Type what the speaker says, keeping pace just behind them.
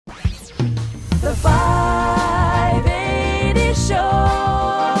The 580 Show.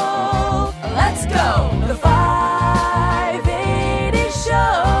 Let's go. The 580 Show.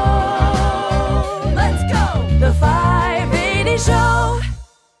 Let's go. The 580 Show.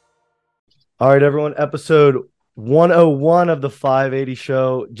 All right, everyone. Episode 101 of the 580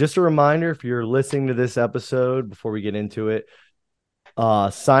 Show. Just a reminder, if you're listening to this episode before we get into it,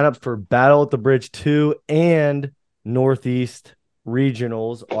 sign up for Battle at the Bridge 2 and Northeast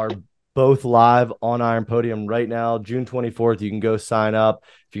Regionals are both live on Iron Podium right now, June 24th. You can go sign up.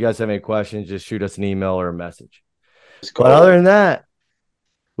 If you guys have any questions, just shoot us an email or a message. But other than that,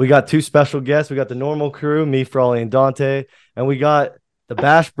 we got two special guests. We got the normal crew, me, Frawley, and Dante, and we got the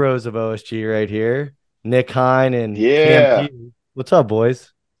Bash Bros of OSG right here, Nick, Hein, and Cam P. What's up,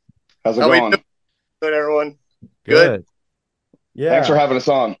 boys? How's it going? Good, everyone. Good. Yeah. Thanks for having us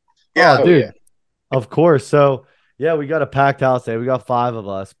on. Yeah, oh, dude. Yeah. Of course. So, yeah, we got a packed house today. We got 5 of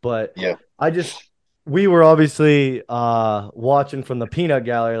us, but yeah, we were obviously watching from the Peanut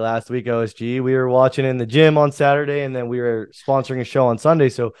Gallery last week, OSG. We were watching in the gym on Saturday, and then we were sponsoring a show on Sunday.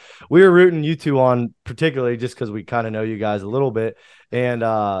 So we were rooting you two on particularly just because we kind of know you guys a little bit. And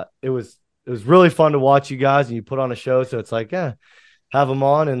it was really fun to watch you guys, and you put on a show. So it's like, yeah, have them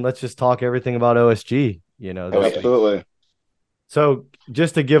on, and let's just talk everything about OSG, you know. Absolutely. So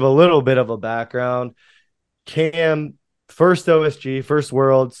just to give a little bit of a background, Cam, first OSG, first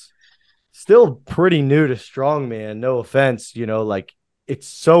Worlds, still pretty new to strongman. No offense, you know, like it's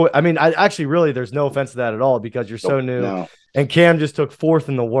so. I mean, I actually really there's no offense to that at all because you're so new. No. And Cam just took 4th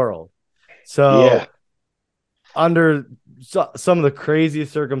in the world. So under some of the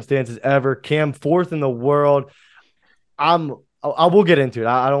craziest circumstances ever, Cam 4th in the world. I will get into it.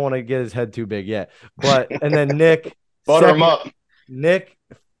 I don't want to get his head too big yet. But and then Nick, butter him up. Nick,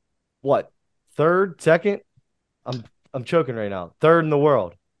 what? 3rd, 2nd? I'm choking right now. 3rd in the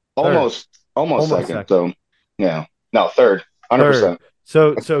world. Almost second. So yeah. No, 3rd. 100%.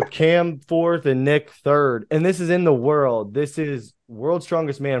 So Cam 4th and Nick 3rd. And this is in the world. This is World's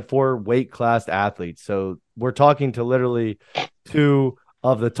Strongest Man for weight class athletes. So we're talking to literally 2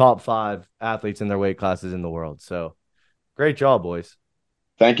 of the top 5 athletes in their weight classes in the world. So great job, boys.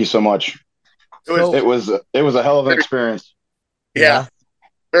 Thank you so much. It was a hell of an experience. Yeah.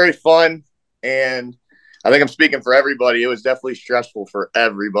 Very fun. And I think I'm speaking for everybody. It was definitely stressful for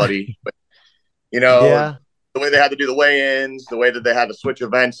everybody. But, you know, the way they had to do the weigh-ins, the way that they had to switch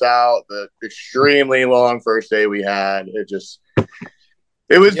events out, the extremely long first day we had, it was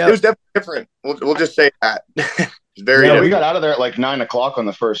definitely different. We'll just say that. It's very different. We got out of there at like 9:00 on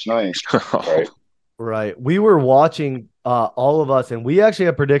the first night. Right. We were watching all of us, and we actually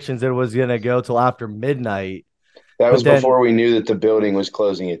had predictions that it was going to go till after midnight. That was before we knew that the building was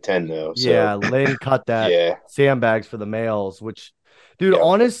closing at 10, though. So. Yeah, Lynn cut that sandbags for the males, which, dude,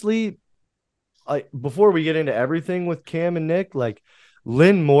 honestly, before we get into everything with Cam and Nick, like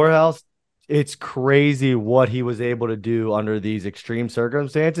Lynn Morehouse, it's crazy what he was able to do under these extreme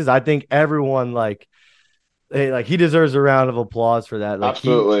circumstances. I think everyone, he deserves a round of applause for that. Like,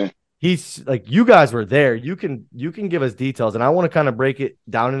 absolutely. He's like, you guys were there. You can give us details, and I want to kind of break it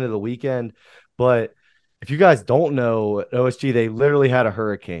down into the weekend, but if you guys don't know, at OSG, they literally had a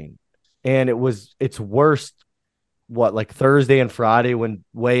hurricane, and it's worse, like Thursday and Friday when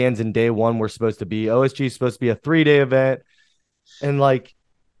weigh-ins in day 1 were supposed to be. OSG is supposed to be a 3-day event. And like,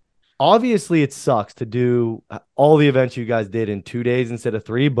 obviously it sucks to do all the events you guys did in 2 days instead of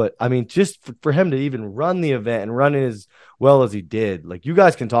 3. But I mean, just for him to even run the event and run it as well as he did, like you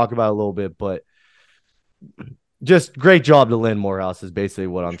guys can talk about it a little bit, but just great job to Lynn Morehouse is basically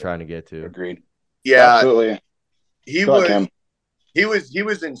what I'm trying to get to. Agreed. Yeah, absolutely. He was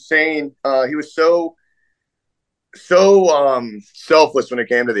insane. He was so selfless when it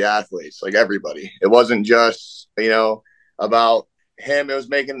came to the athletes, like everybody. It wasn't just, about him. It was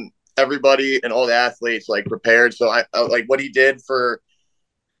making everybody and all the athletes like prepared. So I like what he did for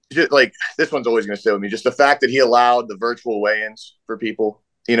just like, this one's always going to stay with me. Just the fact that he allowed the virtual weigh-ins for people,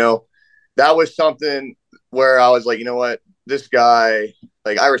 that was something where I was like, you know what, this guy,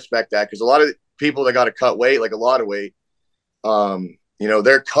 like, I respect that. Cause a lot of people that got to cut weight, like a lot of weight,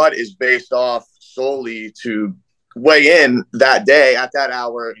 their cut is based off solely to weigh in that day at that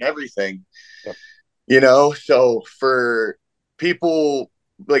hour and everything. So for people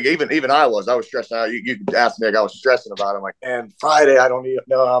like even I was stressing out. You could ask Nick, I was stressing about it. I'm like, man, Friday, I don't even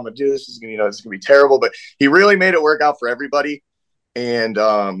know how I'm gonna do this. This is gonna, this is gonna be terrible. But he really made it work out for everybody. And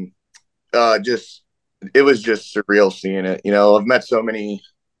it was just surreal seeing it. I've met so many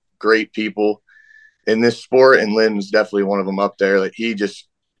great people in this sport, and Lynn's definitely one of them up there. Like, he just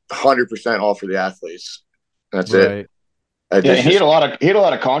 100% all for the athletes. That's it. Yeah, and he had a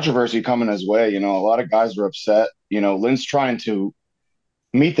lot of controversy coming his way. You know, a lot of guys were upset. You know, Lynn's trying to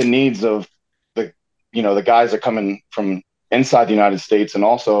meet the needs of the guys that come in from inside the United States and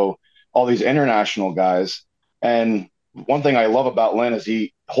also all these international guys. And one thing I love about Lynn is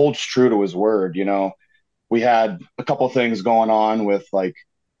he holds true to his word. You know, we had a couple things going on with like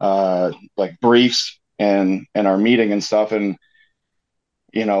briefs and our meeting and stuff, and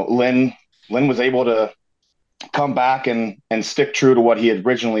you know, Lynn was able to come back and stick true to what he had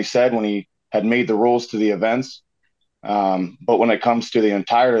originally said when he had made the rules to the events. But when it comes to the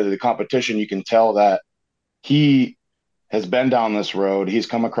entirety of the competition, you can tell that he has been down this road. He's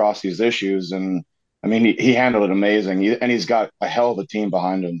come across these issues, and I mean, he handled it amazing. And he's got a hell of a team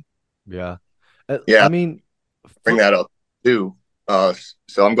behind him. Yeah. Yeah. I mean, bring that up too. So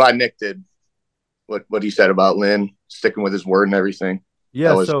I'm glad Nick did what he said about Lynn sticking with his word and everything.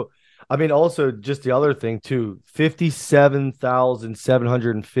 Yeah. So, I mean, also just the other thing too,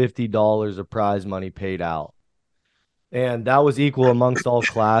 $57,750 of prize money paid out. And that was equal amongst all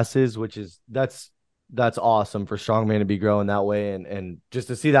classes, which is that's awesome for strongman to be growing that way and just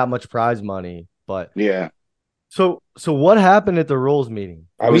to see that much prize money. But yeah. So what happened at the rules meeting?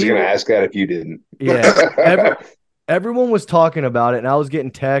 I was going to ask that if you didn't. Yeah. Everyone was talking about it, and I was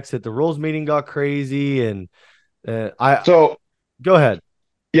getting texts that the rules meeting got crazy, and go ahead.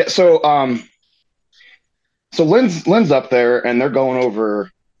 Yeah. So Lynn's up there, and they're going over,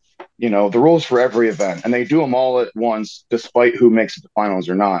 you know, the rules for every event, and they do them all at once, despite who makes it to finals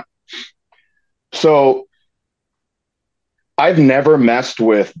or not. So I've never messed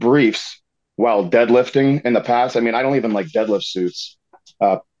with briefs while deadlifting in the past. I mean, I don't even like deadlift suits.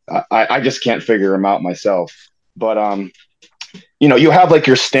 I just can't figure them out myself. But you know, you have like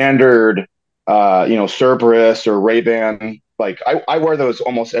your standard, you know, Cerberus or Ray-Ban. Like I wear those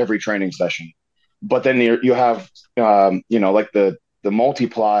almost every training session. But then you have, you know, like the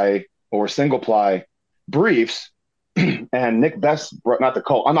multiply or single ply briefs. And Nick Best, I'm not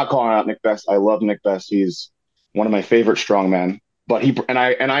calling out Nick Best. I love Nick Best. He's one of my favorite strongmen. But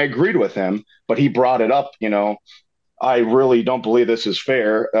I agreed with him. But he brought it up. You know, I really don't believe this is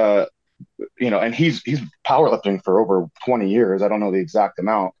fair. You know, and he's powerlifting for over 20 years. I don't know the exact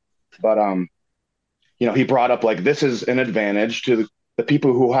amount, but you know, he brought up like this is an advantage to the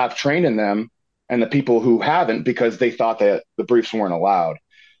people who have trained in them and the people who haven't because they thought that the briefs weren't allowed.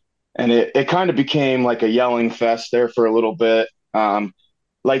 And it kind of became like a yelling fest there for a little bit.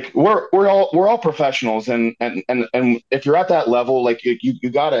 Like we're all professionals, and if you're at that level, like you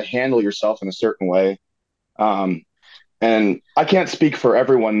got to handle yourself in a certain way. And I can't speak for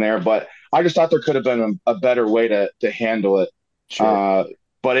everyone there, but I just thought there could have been a better way to handle it. Sure.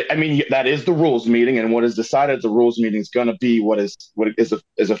 But I mean, that is the rules meeting, and what is decided at the rules meeting is going to be what is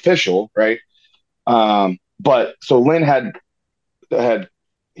official, right? But so Lynn had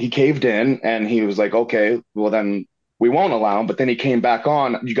he caved in, and he was like, okay, well then we won't allow him. But then he came back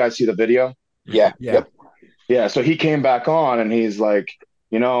on. Did you guys see the video? Yeah. Yep. Yeah. So he came back on, and he's like,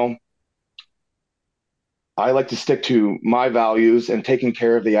 you know, I like to stick to my values and taking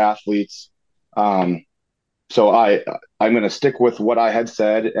care of the athletes. So I'm going to stick with what I had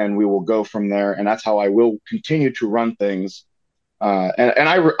said, and we will go from there. And that's how I will continue to run things. And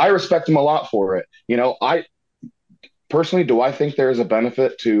I respect him a lot for it. You know, I personally, do I think there is a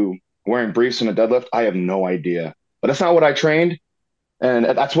benefit to wearing briefs in a deadlift? I have no idea, but that's not what I trained. And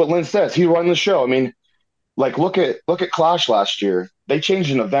that's what Lynn says. He run the show. I mean, like look at Clash last year. They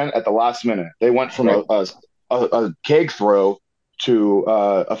changed an event at the last minute. They went from a keg throw to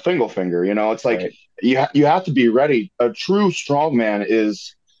a fingle finger. You know, it's like you have to be ready. A true strongman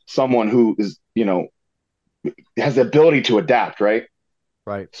is someone who is, you know, has the ability to adapt, right?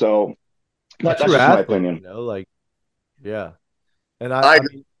 Right. So that's just my opinion. You know, like, yeah. And I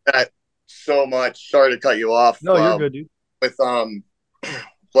agree with that so much. Sorry to cut you off. No, you're good, dude. With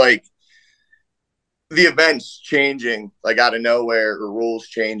like the events changing, like out of nowhere, or rules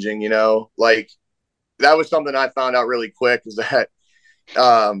changing, you know, like that was something I found out really quick is that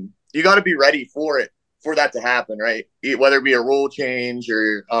you got to be ready for it, for that to happen, right? Whether it be a rule change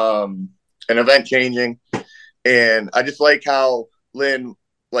or an event changing. And I just like how Lynn,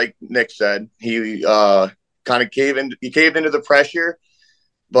 like Nick said, he kind of caved into the pressure.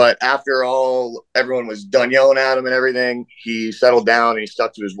 But after all, everyone was done yelling at him and everything, he settled down and he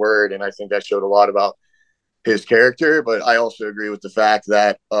stuck to his word. And I think that showed a lot about his character. But I also agree with the fact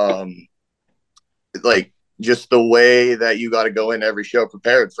that, like, just the way that you got to go into every show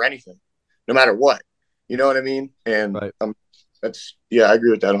prepared for anything, no matter what. You know what I mean? And I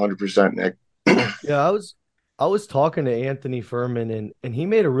agree with that 100%, Nick. Yeah, I was talking to Anthony Furman, and he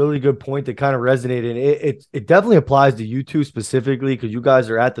made a really good point that kind of resonated. It definitely applies to you two specifically, because you guys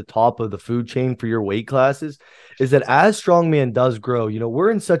are at the top of the food chain for your weight classes. Is that as strongman does grow,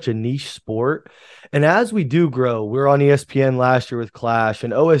 we're in such a niche sport, and as we do grow, we're on ESPN last year with Clash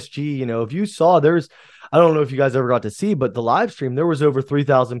and OSG. If you saw, I don't know if you guys ever got to see, but the live stream, there was over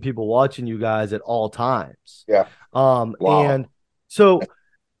 3,000 people watching you guys at all times. Yeah. Wow. And so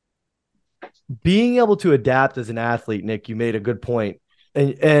being able to adapt as an athlete, Nick, you made a good point.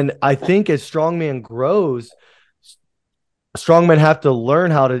 And I think as strongman grows, strongmen have to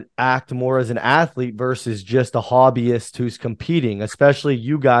learn how to act more as an athlete versus just a hobbyist who's competing, especially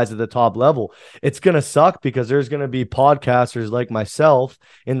you guys at the top level. It's going to suck because there's going to be podcasters like myself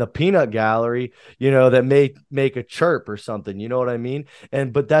in the peanut gallery, that may make a chirp or something, you know what I mean?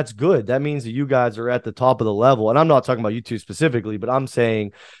 But that's good. That means that you guys are at the top of the level. And I'm not talking about you two specifically, but I'm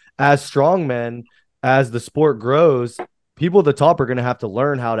saying as strongmen, as the sport grows, people at the top are going to have to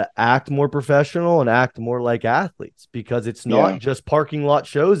learn how to act more professional and act more like athletes, because it's not just parking lot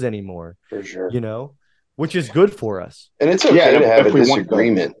shows anymore, for sure. Which is good for us. And it's okay to have a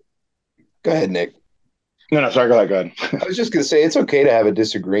disagreement. Go ahead, Nick. No, sorry. Go ahead. I was just going to say, it's okay to have a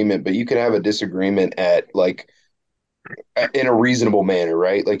disagreement, but you can have a disagreement in a reasonable manner,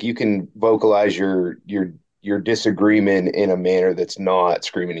 right? Like you can vocalize your disagreement in a manner that's not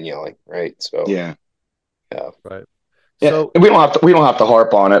screaming and yelling, right? So yeah, right. Yeah, so we don't have to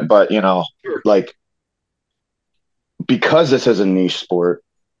harp on it, but like, because this is a niche sport,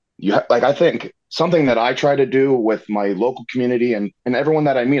 I think something that I try to do with my local community and everyone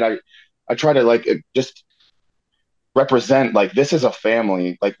that I meet, I try to just represent, this is a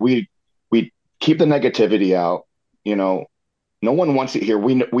family. Like we keep the negativity out. No one wants it here.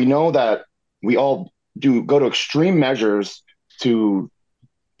 We know that we all go to extreme measures to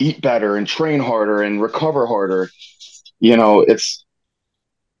eat better and train harder and recover harder. It's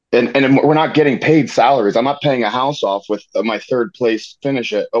and we're not getting paid salaries. I'm not paying a house off with my third place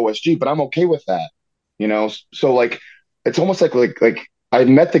finish at OSG, but I'm okay with that. So it's almost like I've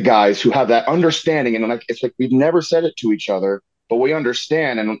met the guys who have that understanding, and it's like we've never said it to each other, but we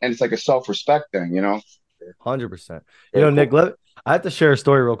understand, and it's like a self-respect thing. 100%. Nick, I have to share a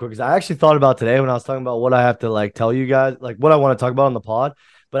story real quick, because I actually thought about today when I was talking about what I have to tell you guys, what I want to talk about on the pod.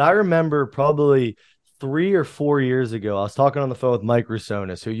 But I remember probably 3 or 4 years ago, I was talking on the phone with Mike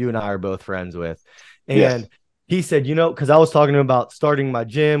Rusonis, who you and I are both friends with. And he said, because I was talking to him about starting my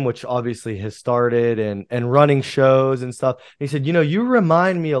gym, which obviously has started, and running shows and stuff. He said, you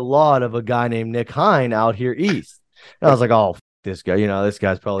remind me a lot of a guy named Nick Hein out here east. And I was like, oh, this guy, this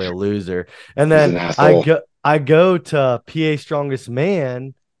guy's probably a loser. And then I go to PA Strongest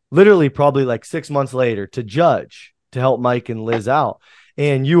Man, literally probably 6 months later, to judge, to help Mike and Liz out.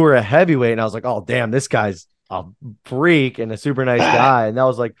 And you were a heavyweight, and I was like, oh, damn, this guy's a freak and a super nice guy. And that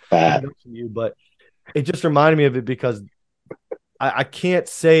was you, but it just reminded me of it, because I can't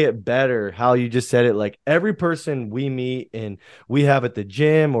say it better how you just said it. Every person we meet and we have at the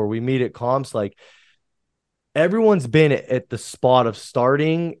gym or we meet at comps, everyone's been at the spot of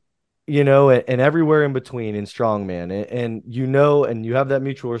starting, and everywhere in between in strongman, and you have that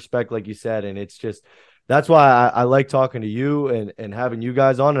mutual respect, like you said. And it's just, that's why I like talking to you and having you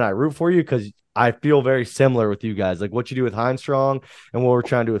guys on, and I root for you, because I feel very similar with you guys, like what you do with Hein Strong and what we're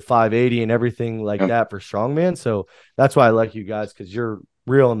trying to do with 580 and everything that for strongman. So that's why I like you guys, because you're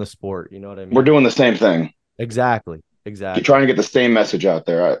real in the sport. You know what I mean? We're doing the same thing. Exactly. You're trying to get the same message out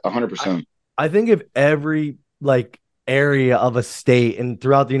there. 100%. I think if every area of a state and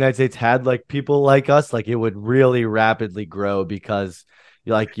throughout the United States had people like us, it would really rapidly grow, because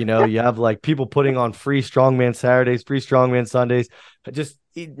you have people putting on free strongman Saturdays, free strongman Sundays, just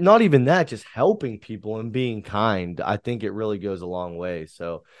not even that, just helping people and being kind. I think it really goes a long way.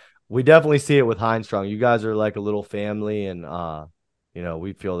 So we definitely see it with Hein Strong. You guys are like a little family, and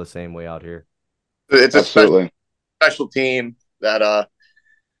we feel the same way out here. It's a special team that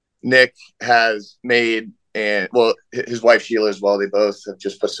Nick has made, and his wife Sheila as well. They both have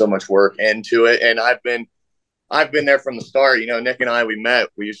just put so much work into it, and I've been there from the start. Nick and I,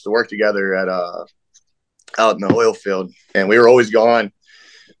 we used to work together at out in the oil field, and we were always gone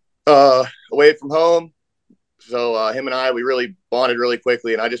away from home. So him and I, we really bonded really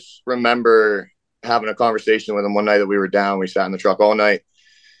quickly. And I just remember having a conversation with him one night that we were down. We sat in the truck all night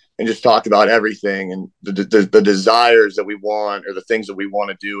and just talked about everything, and the desires that we want, or the things that we want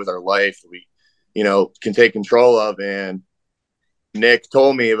to do with our life that we, can take control of. And Nick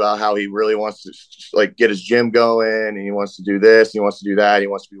told me about how he really wants to get his gym going, and he wants to do this, and he wants to do that. He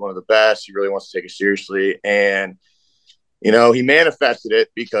wants to be one of the best. He really wants to take it seriously. And he manifested it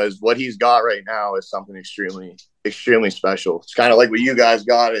because what he's got right now is something extremely, extremely special. It's kind of like what you guys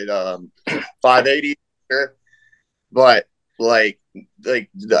got at 580, sure. But like the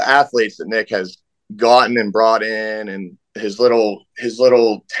athletes that Nick has gotten and brought in, and his little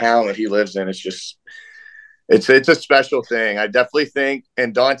town that he lives in, it's a special thing. I definitely think,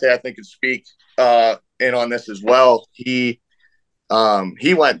 and Dante I think could speak in on this as well. He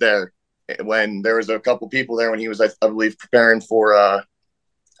went there when there was a couple people there when he was, I believe, preparing for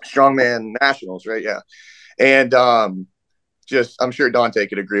strongman nationals, right? Yeah. And I'm sure Dante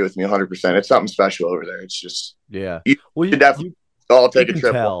could agree with me 100%. It's something special over there. It's just, Yeah. you should definitely all take a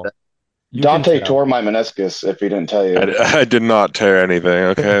trip. Dante tore my meniscus, if he didn't tell you. I did not tear anything.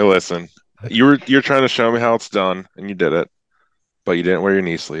 Okay, listen. You're trying to show me how it's done, and you did it, but you didn't wear your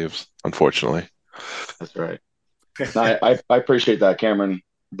knee sleeves, unfortunately. That's right. No, I appreciate that, Cameron.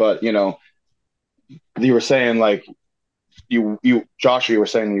 But you were saying like Josh, you were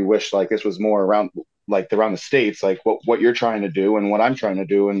saying you wish like this was more around the States, like what you're trying to do and what I'm trying to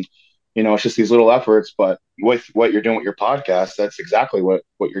do, and it's just these little efforts. But with what you're doing with your podcast, that's exactly what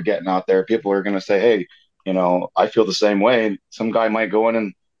you're getting out there. People are going to say, hey, I feel the same way. Some guy might go in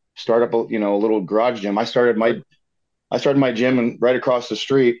and start up a little garage gym. I started my gym and right across the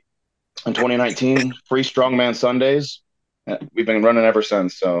street in 2019, free strongman Sundays. We've been running ever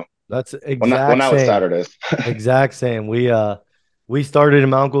since. So that's exact now same. it's Saturdays. Exact same. We started in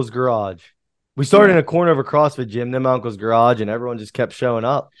my uncle's garage. We started in a corner of a CrossFit gym, then my uncle's garage, and everyone just kept showing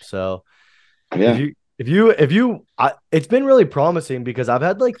up. So yeah, it's been really promising because I've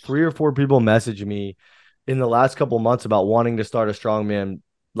had like 3 or 4 people message me in the last couple months about wanting to start a strongman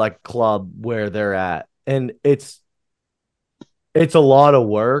like club where they're at. And it's a lot of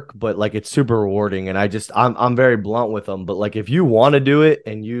work, but like it's super rewarding. And I'm very blunt with them. But like if you want to do it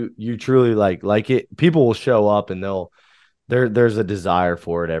and you truly like it, people will show up and there's a desire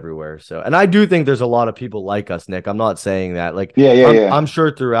for it everywhere. So, and I do think there's a lot of people like us, Nick. I'm not saying that. Like, I'm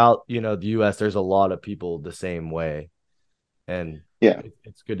sure throughout the US, there's a lot of people the same way, and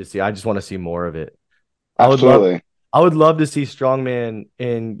it's good to see. I just want to see more of it. Absolutely. I would love to see strongman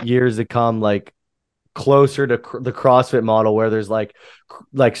in years to come, like closer to the CrossFit model where there's like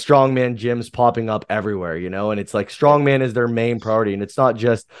strongman gyms popping up everywhere, and it's like strongman is their main priority, and it's not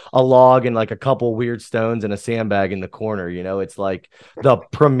just a log and like a couple weird stones and a sandbag in the corner, it's like the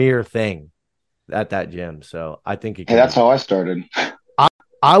premier thing at that gym. So I think that's how I started.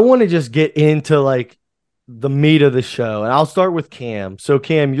 I want to just get into like the meat of the show, and I'll start with Cam. So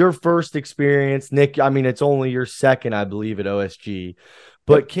Cam, your first experience, Nick, I mean, it's only your second, I believe, at OSG,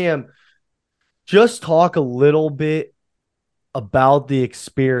 but Cam, just talk a little bit about the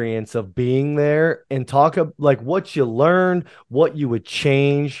experience of being there and talk like what you learned, what you would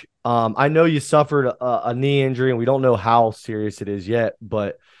change. I know you suffered a knee injury and we don't know how serious it is yet,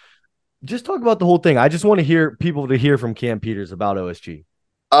 but just talk about the whole thing. I just want to hear people to hear from Cam Peters about OSG.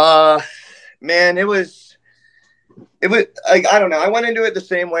 Man, it was like, I don't know. I went into it the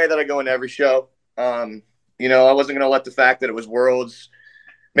same way that I go into every show. I wasn't going to let the fact that it was Worlds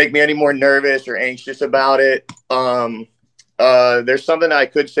make me any more nervous or anxious about it. There's something I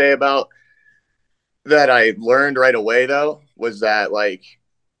could say about that I learned right away, though, was that like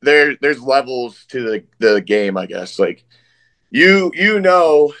there's levels to the game, I guess. Like you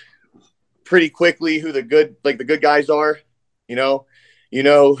pretty quickly who the good guys are,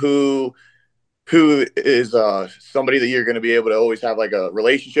 who is somebody that you're going to be able to always have like a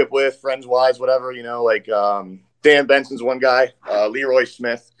relationship with, friends wise, whatever, like Dan Benson's one guy, Leroy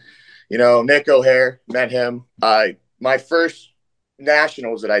Smith, Nick O'Hare, met him. My first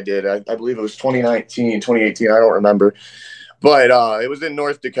nationals that I did, I believe it was 2019, 2018. I don't remember, but it was in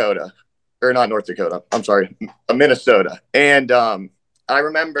North Dakota, or not North Dakota. I'm sorry, Minnesota. And I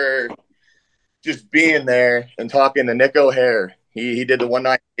remember just being there and talking to Nick O'Hare. He did the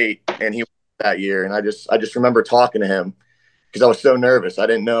 198 and he won that year. And I just remember talking to him because I was so nervous. I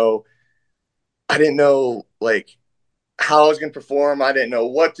didn't know like how I was going to perform. I didn't know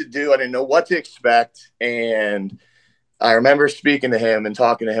what to do. I didn't know what to expect. And I remember speaking to him and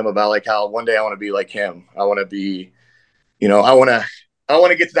talking to him about like how one day I want to be like him. I want to be, I want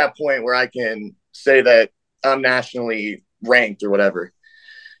to get to that point where I can say that I'm nationally ranked or whatever.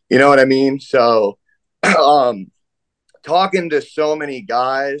 You know what I mean? So, talking to so many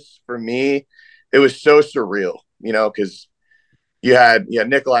guys, for me, it was so surreal, because you had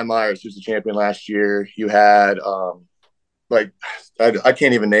Nikolai Myers, who's the champion last year. You had I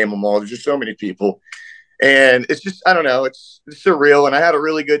can't even name them all. There's just so many people, and it's just, I don't know, it's surreal. And I had a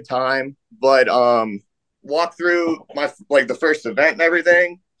really good time, but walk through my the first event and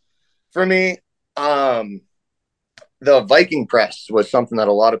everything for me. the Viking press was something that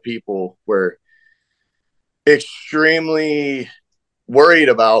a lot of people were extremely worried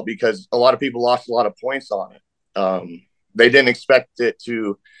about because a lot of people lost a lot of points on it. They didn't expect it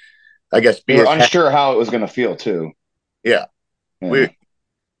to, I guess, be They were unsure how it was going to feel too. Yeah. Yeah.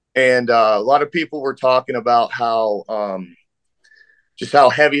 A lot of people were talking about how just how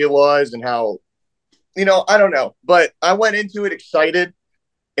heavy it was and how, I don't know, but I went into it excited,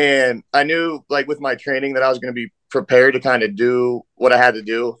 and I knew, like, with my training that I was going to be prepared to kind of do what I had to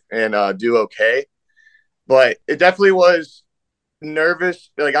do and do okay. But it definitely was nervous.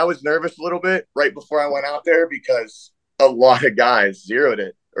 Like, I was nervous a little bit right before I went out there because a lot of guys zeroed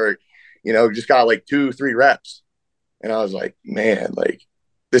it or, just got like 2-3 reps. And I was like, man, like,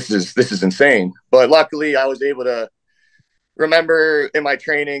 this is insane. But luckily I was able to remember in my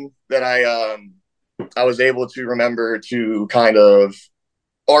training that I was able to remember to kind of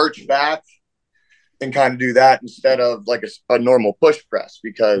arch back and kind of do that instead of like a normal push press,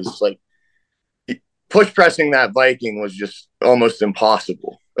 because like push pressing that Viking was just almost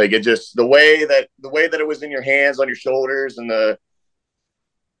impossible. Like, it just, the way that it was in your hands, on your shoulders, and the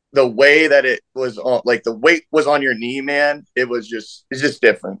way that it was on, like, the weight was on your knee, man, it's just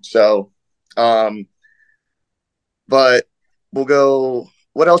different. So, but we'll go.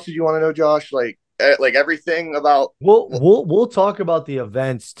 What else did you want to know, Josh? Like everything about. We'll talk about the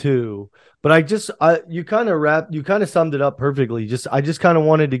events too, but you kind of summed it up perfectly. I just kind of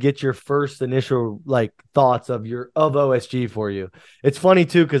wanted to get your first initial like thoughts of OSG for you. It's funny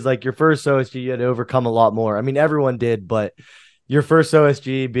too, because like your first OSG, you had to overcome a lot more. I mean, everyone did, but your first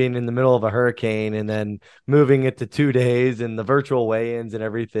OSG being in the middle of a hurricane and then moving it to 2 days and the virtual weigh-ins and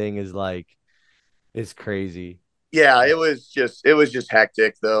everything is crazy. Yeah, it was just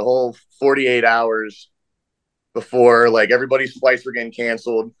hectic. The whole 48 hours before, like, everybody's flights were getting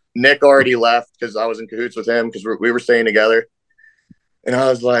canceled. Nick already left because I was in cahoots with him because we were staying together. And I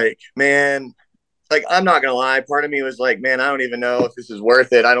was like, man, like, I'm not going to lie. Part of me was like, man, I don't even know if this is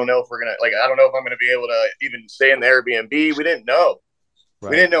worth it. I don't know if I don't know if I'm going to be able to even stay in the Airbnb. We didn't know. Right.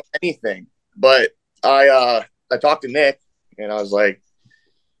 We didn't know anything. But I talked to Nick and I was like,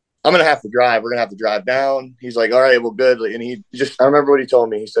 I'm going to have to drive. We're going to have to drive down. He's like, all right, well, good. And I remember what he told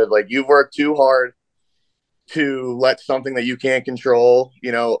me. He said, like, you've worked too hard to let something that you can't control,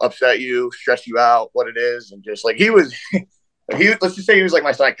 upset you, stress you out, what it is. And just like, let's just say he was like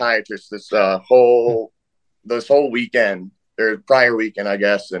my psychiatrist this whole weekend, or prior weekend, I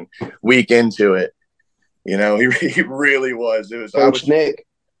guess, and week into it, he really was. It was Coach Nick.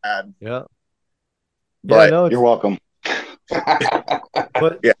 Bad. Yeah. But no, you're welcome.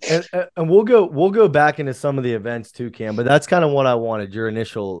 But yeah, and we'll go back into some of the events too, Cam. But that's kind of what I wanted, your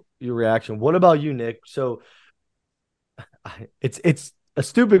reaction. What about you, Nick? So it's a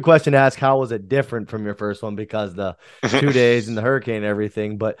stupid question to ask. How was it different from your first one because the 2 days and the hurricane and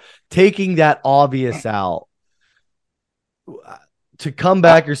everything? But taking that obvious out, to come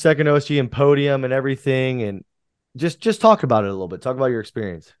back your second OSG and podium and everything, and just talk about it a little bit. Talk about your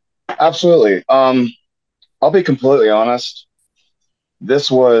experience. Absolutely. I'll be completely honest. This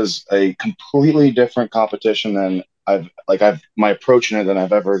was a completely different competition than my approach in it than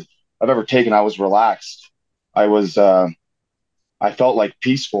I've ever taken. I was relaxed. I felt like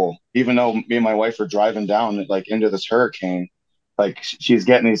peaceful, even though me and my wife were driving down like into this hurricane. Like, she's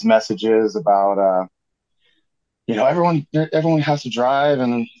getting these messages about, everyone has to drive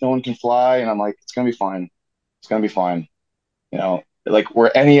and no one can fly. And I'm like, it's going to be fine. It's going to be fine. Like,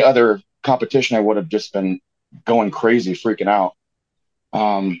 where any other competition, I would have just been going crazy, freaking out.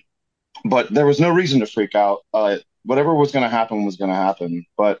 But there was no reason to freak out. Whatever was going to happen was going to happen.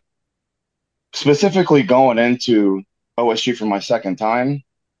 But specifically going into OSG for my second time,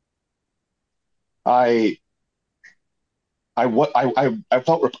 I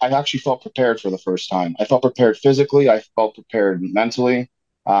actually felt prepared for the first time. I felt prepared physically. I felt prepared mentally.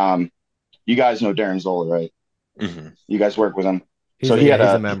 You guys know Darren Zola, right? Mm-hmm. You guys work with him. He's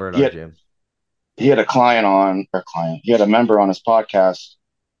a member in our gym. He had he had a member on his podcast,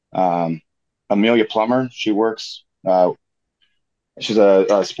 Amelia Plummer. She works, she's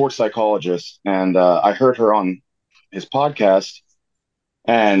a sports psychologist. And I heard her on his podcast,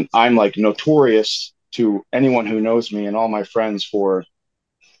 and I'm like notorious to anyone who knows me and all my friends for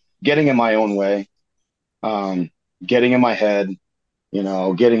getting in my own way, getting in my head,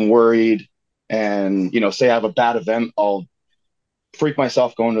 getting worried, and, say I have a bad event, I'll freak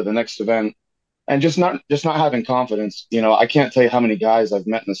myself going to the next event. And just not having confidence. I can't tell you how many guys I've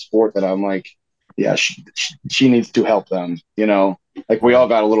met in the sport that I'm like, yeah, she needs to help them. Like, we all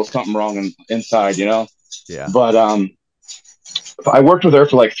got a little something wrong inside. Yeah. But I worked with her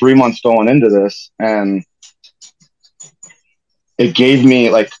for like 3 months going into this, and it gave me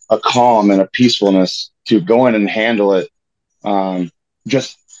like a calm and a peacefulness to go in and handle it.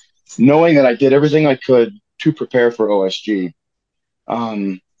 Just knowing that I did everything I could to prepare for OSG.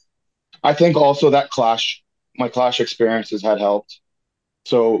 I think also that my clash experiences had helped.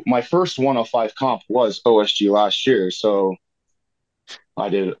 So my first 105 comp was OSG last year. So I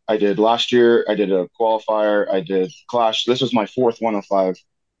did last year. I did a qualifier. I did clash. This was my fourth 105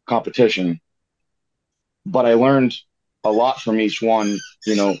 competition, but I learned a lot from each one.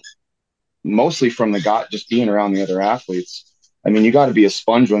 You know, mostly from the guy just being around the other athletes. I mean, you got to be a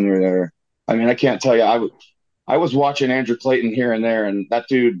sponge when you're there. I mean, I can't tell you. I was watching Andrew Clayton here and there, and that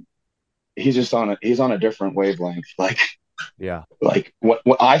dude, he's on a different wavelength. Yeah. Like what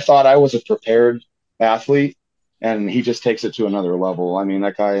I thought I was a prepared athlete, and he just takes it to another level. I mean,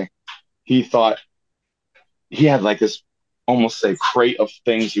 that guy, he thought he had like this almost say crate of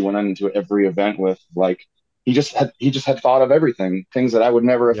things he went into every event with. Like he just had thought of everything, things that I would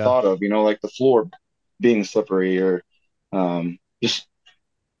never have thought of, you know, like the floor being slippery or just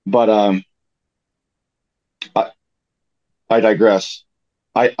but I digress.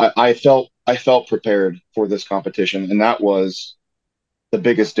 I felt prepared for this competition, and that was the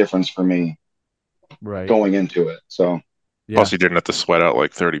biggest difference for me Right. going into it. So Yeah. Plus, you didn't have to sweat out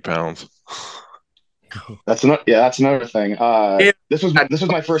like 30 pounds. that's another thing. This was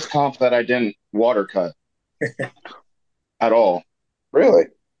my first comp that I didn't water cut at all. Really?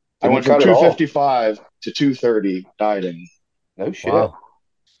 I went from 255 to 230 dieting. No shit. Wow.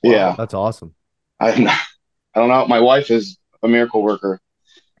 Yeah, That's awesome. I don't know. My wife is a miracle worker.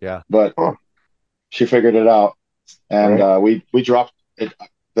 Yeah. But she figured it out, and we dropped it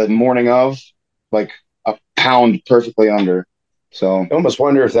the morning of like a pound perfectly under. So I almost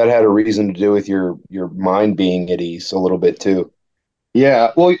wonder if that had a reason to do with your mind being at ease a little bit too.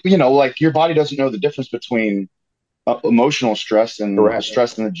 yeah, well, you know, like your body doesn't know the difference between emotional stress and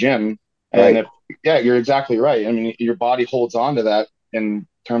stress in the gym. And you're exactly right. I mean, your body holds on to that in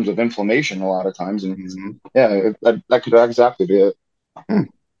terms of inflammation a lot of times, and that could exactly be it.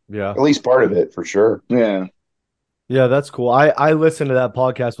 Yeah. At least part of it for sure. Yeah. Yeah, that's cool. I listened to that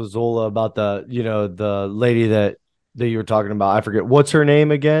podcast with Zola about the lady that you were talking about. I forget what's her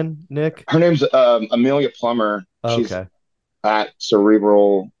name again, Nick. Her name's Amelia Plummer. She's Okay. at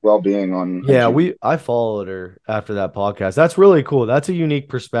Cerebral Wellbeing on. Yeah, I followed her after that podcast. That's really cool. That's a unique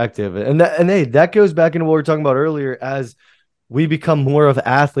perspective, and that goes back into what we were talking about earlier. As we become more of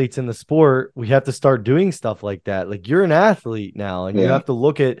athletes in the sport, we have to start doing stuff like that. Like you're an athlete now, and you have to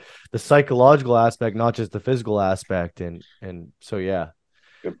look at the psychological aspect, not just the physical aspect. And so, yeah.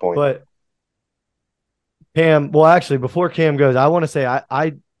 Good point. But Cam, well, actually, before Cam goes, I want to say I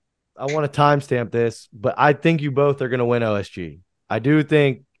want to timestamp this, but I think you both are going to win OSG. I do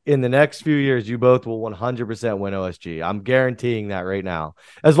think in the next few years, you both will 100% win OSG. I'm guaranteeing that right now,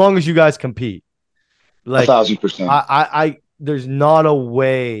 as long as you guys compete. Like 1,000%. There's not a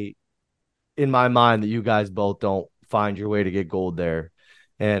way in my mind that you guys both don't find your way to get gold there.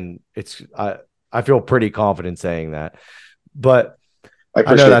 And I feel pretty confident saying that, but I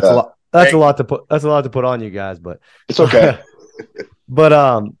know that's that. a lot. That's a lot to put on you guys, but it's okay.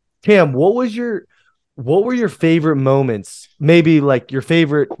 But Cam, what were your favorite moments? Maybe like your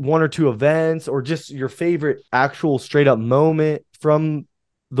favorite one or two events, or just your favorite actual straight up moment from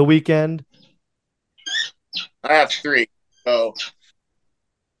the weekend? I have three. So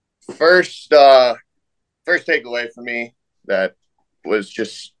first takeaway for me that was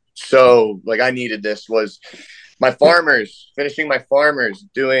just so like I needed this was finishing my farmers,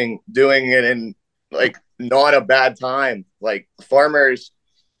 doing it in like not a bad time. Like farmers,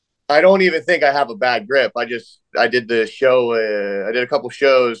 I don't even think I have a bad grip. I did the show. I did a couple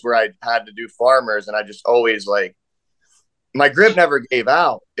shows where I had to do farmers, and I just always like my grip never gave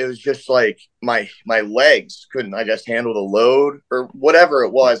out. It was just like my legs couldn't, I guess, handle the load or whatever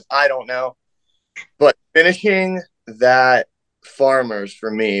it was. I don't know. But finishing that farmers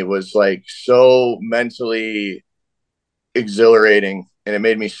for me was like so mentally exhilarating, and it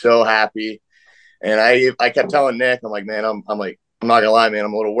made me so happy. And I kept telling Nick, I'm like, man, I'm not gonna lie, man,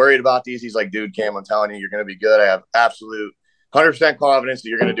 I'm a little worried about these. He's like, dude, Cam, I'm telling you, you're gonna be good. I have absolute 100% confidence that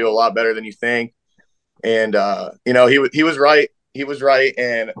you're gonna do a lot better than you think. And you know, he was right. He was right.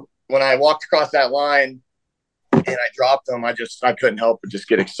 And when I walked across that line and I dropped him, I couldn't help but just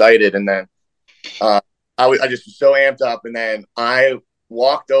get excited. And then I just was so amped up. And then I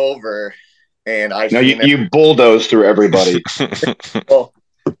walked over and you bulldozed through everybody. Well,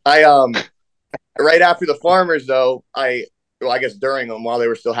 I right after the farmers though, I guess during them while they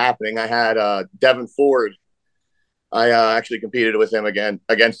were still happening, I had Devin Ford. I actually competed with him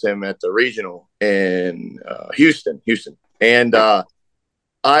against him at the regional in Houston. And I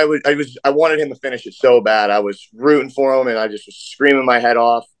wanted him to finish it so bad. I was rooting for him, and I just was screaming my head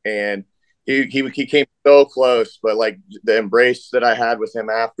off. And he came so close, but like the embrace that I had with him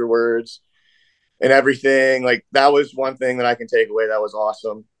afterwards and everything, like that was one thing that I can take away. That was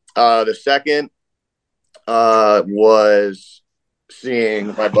awesome. The second was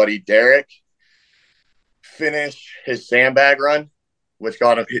seeing my buddy Derek finish his sandbag run, which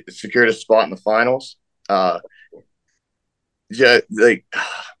got him secured a spot in the finals. Just like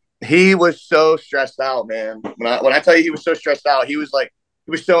he was so stressed out, man. When I tell you he was so stressed out, he was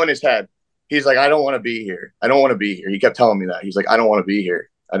so in his head. He's like, I don't want to be here. I don't want to be here. He kept telling me that. He's like, I don't want to be here.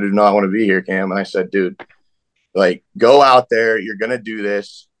 I do not want to be here, Cam. And I said, dude, like, go out there. You're gonna do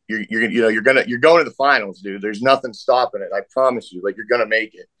this. You're going to the finals, dude. There's nothing stopping it. I promise you. Like, you're gonna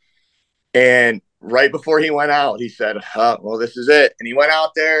make it. And right before he went out, he said, well, this is it. And he went out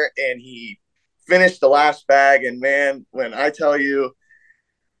there and he finished the last bag. And man, when I tell you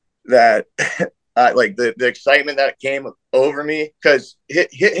that like the excitement that came over me, because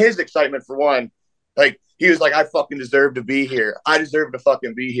his excitement, for one, like he was like, I fucking deserve to be here. I deserve to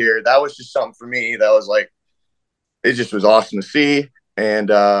fucking be here. That was just something for me that was like, it just was awesome to see. And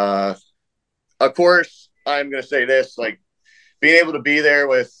of course, I'm going to say this, like being able to be there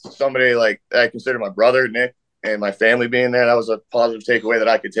with somebody like I consider my brother, Nick, and my family being there, that was a positive takeaway that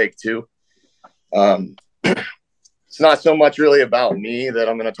I could take too. It's not so much really about me that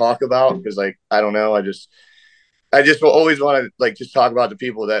I'm going to talk about, because like, I don't know. I just will always want to like just talk about the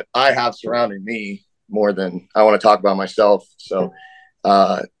people that I have surrounding me more than I want to talk about myself. So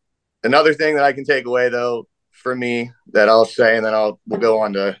another thing that I can take away though for me that I'll say, and then we'll go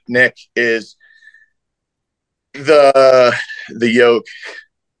on to Nick, is the yoke.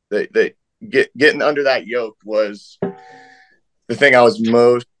 Getting under that yoke was the thing I was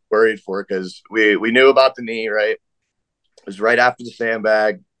most worried for, because we knew about the knee, right? It was right after the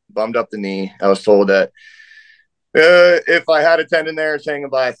sandbag, bummed up the knee. I was told that if I had a tendon there, it's hanging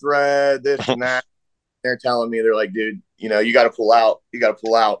by a thread, this and that. They're telling me, they're like, dude, you got to pull out. You got to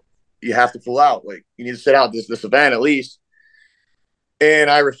pull out. You have to pull out. Like, you need to sit out this event at least.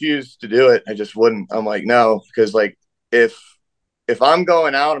 And I refused to do it. I just wouldn't. I'm like, no, because like if I'm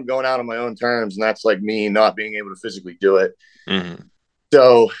going out, I'm going out on my own terms, and that's like me not being able to physically do it. Mm-hmm.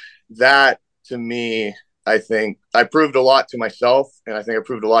 So that to me, I think I proved a lot to myself, and I think I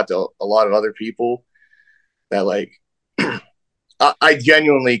proved a lot to a lot of other people that like I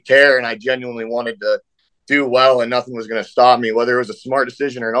genuinely care, and I genuinely wanted to do well, and nothing was going to stop me, whether it was a smart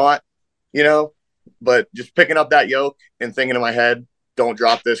decision or not, but just picking up that yoke and thinking in my head, don't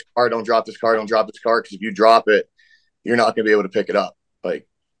drop this car, don't drop this car, don't drop this car. Because if you drop it, you're not going to be able to pick it up. Like,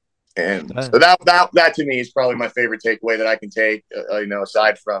 and so that to me is probably my favorite takeaway that I can take,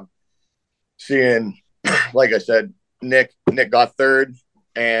 aside from seeing, like I said, Nick got third.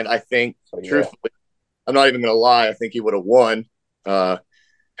 And I think, truthfully, I'm not even going to lie, I think he would have won,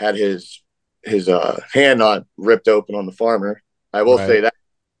 had his hand not ripped open on the farmer. I will say that.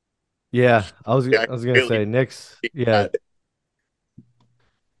 Yeah, I was going to say Nick's. Yeah,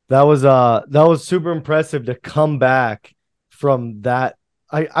 that was super impressive to come back from that.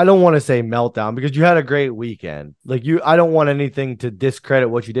 I don't want to say meltdown, because you had a great weekend. Like I don't want anything to discredit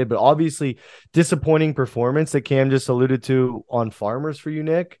what you did, but obviously disappointing performance that Cam just alluded to on Farmers for you,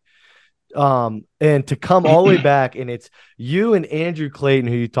 Nick. And to come all the way back, and it's you and Andrew Clayton,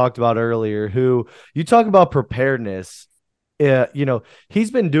 who you talked about earlier, who you talk about preparedness.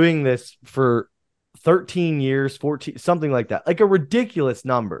 He's been doing this for 13 years, 14, something like that, like a ridiculous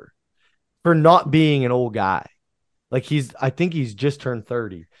number for not being an old guy. Like I think he's just turned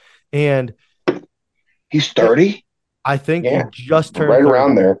 30, and he's 30. I think he just turned right 30.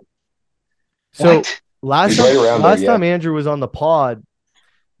 Around there. So what? last time Andrew was on the pod,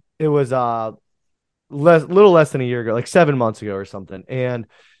 it was little less than a year ago, like 7 months ago or something. And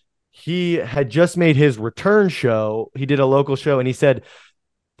he had just made his return show. He did a local show, and he said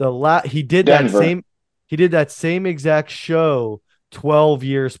he did Denver. that same exact show 12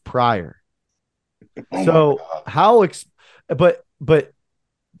 years prior. So but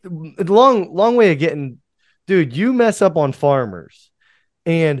long way of getting, dude, you mess up on Farmers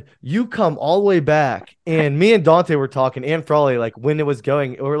and you come all the way back, and me and Dante were talking, and Frawley, like when it was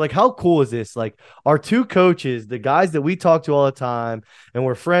going, or like, how cool is this? Like our two coaches, the guys that we talk to all the time and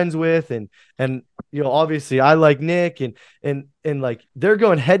we're friends with, and obviously I like Nick, and like they're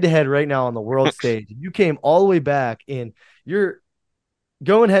going head to head right now on the world stage. You came all the way back, and you're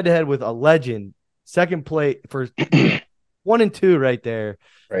going head to head with a legend, second place for 1 and 2 right there.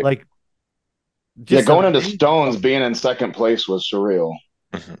 Right. Like, going into Stones, being in second place was surreal.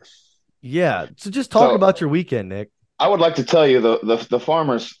 Yeah. So just talk about your weekend, Nick. I would like to tell you the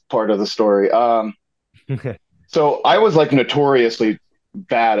farmers part of the story. So I was like notoriously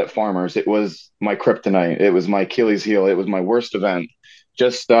bad at farmers. It was my kryptonite. It was my Achilles heel. It was my worst event.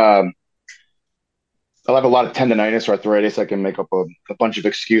 Just I'll have a lot of tendonitis or arthritis. I can make up a bunch of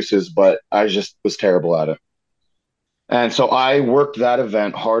excuses, but I just was terrible at it. And so I worked that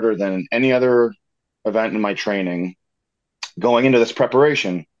event harder than any other event in my training going into this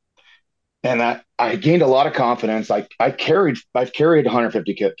preparation. And that I gained a lot of confidence. I've carried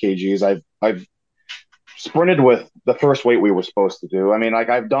 150 kgs. I've sprinted with the first weight we were supposed to do. I mean, like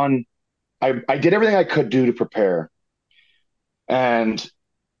I did everything I could do to prepare. And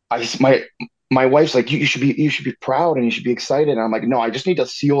my wife's like, you should be proud and you should be excited. And I'm like, no, I just need to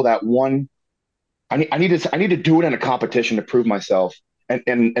seal that one. I need to do it in a competition to prove myself. And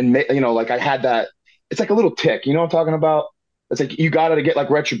like I had that. It's like a little tick. You know what I'm talking about? It's like you got to get like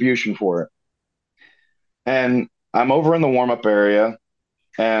retribution for it. And I'm over in the warm up area,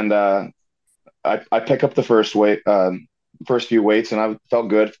 and I pick up the first few weights, and I felt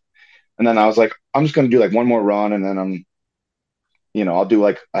good. And then I was like, I'm just gonna do like one more run, and then I'll do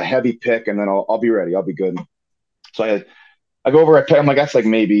like a heavy pick, and then I'll be ready. I'll be good. So I go over, I'm like, that's like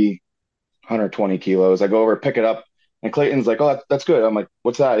maybe 120 kilos. I go over, pick it up, and Clayton's like, oh, that's good. I'm like,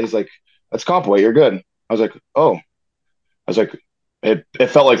 what's that? He's like, that's comp weight. You're good. I was like, oh. I was like, it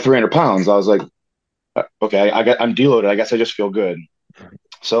felt like 300 pounds. I was like, okay, I'm deloaded. I guess I just feel good.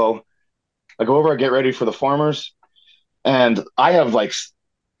 So I go over, I get ready for the farmers, and I have like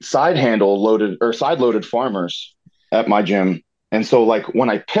side loaded farmers at my gym. And so like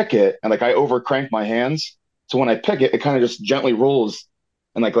when I pick it and like I over crank my hands, so when I pick it, it kind of just gently rolls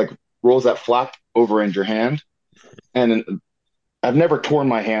and like rolls that flap over into your hand. And I've never torn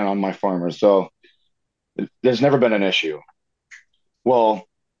my hand on my farmers, so there's never been an issue. Well,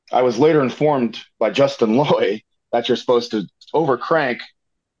 I was later informed by Justin Loy that you're supposed to over crank,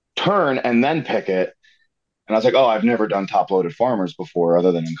 turn, and then pick it. And I was like, oh, I've never done top loaded farmers before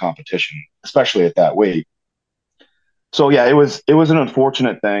other than in competition, especially at that weight. So yeah, it was an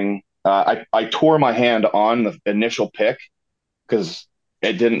unfortunate thing. I tore my hand on the initial pick because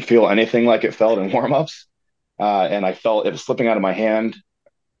it didn't feel anything like it felt in warmups, and I felt it was slipping out of my hand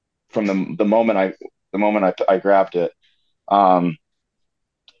from the moment I grabbed it.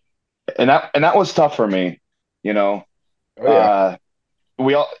 And that was tough for me, you know. Oh, yeah.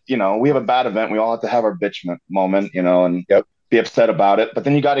 We all, we have a bad event. We all have to have our bitch moment, and be upset about it. But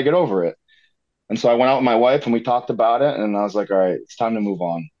then you got to get over it. And so I went out with my wife and we talked about it. And I was like, all right, it's time to move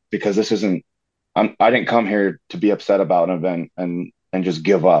on because this isn't. I didn't come here to be upset about an event and just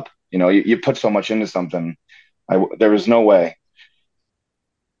give up. You put so much into something. There was no way.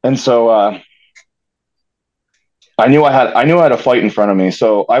 And so I knew I had a fight in front of me.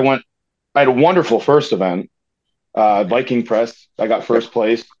 So I had a wonderful first event. Viking press. I got first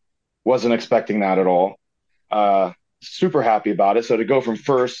place. Wasn't expecting that at all. Super happy about it. So to go from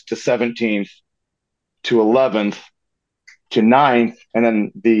first to 17th to 11th to 9th, and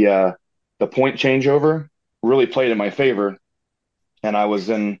then the point changeover really played in my favor. And I was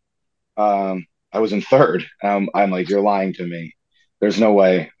in third. I'm like, you're lying to me. There's no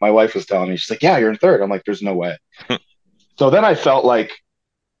way. My wife was telling me, she's like, yeah, you're in third. I'm like, there's no way. So then I felt like,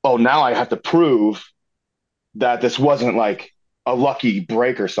 oh, now I have to prove that this wasn't like a lucky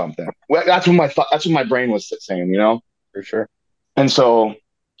break or something. Well, that's what my brain was saying, For sure. And so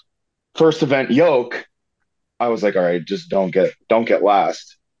first event yoke, I was like, all right, just don't get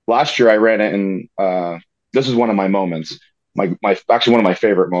last. Last year I ran it in this is one of my moments. My actually one of my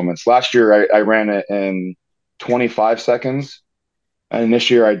favorite moments. Last year I ran it in 25 seconds. And this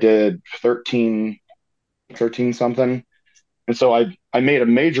year I did 13 something. And so I made a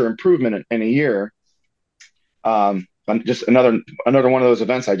major improvement in a year. Just another one of those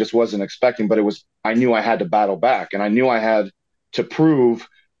events I just wasn't expecting, but I knew I had to battle back, and I knew I had to prove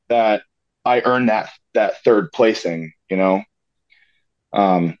that I earned that third placing,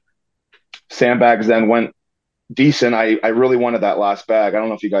 Sandbags then went decent. I really wanted that last bag. I don't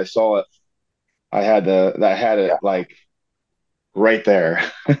know if you guys saw it. I had it like right there.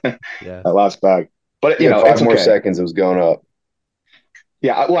 Yeah. That last bag. But Yeah, 5 it's more okay. seconds, it was going up.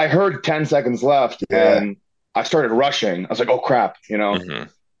 Yeah, well, I heard 10 seconds left, Yeah. and I started rushing. I was like, "Oh crap!" Mhm.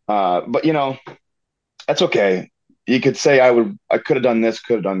 But that's okay. You could say I could have done this,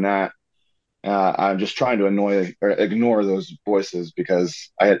 could have done that. I'm just trying to annoy or ignore those voices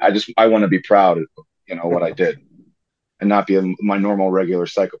because I want to be proud of what I did and not be my normal regular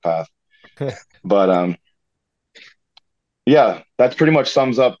psychopath. But yeah, that pretty much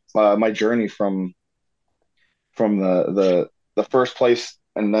sums up my journey from the first place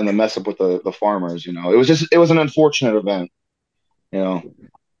and then they mess up with the farmers. You know, it was an unfortunate event. You know,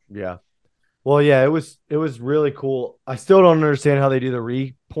 Yeah. Well, yeah, it was really cool. I still don't understand how they do the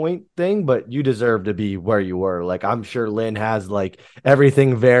repoint thing, but you deserve to be where you were. Like I'm sure Lynn has like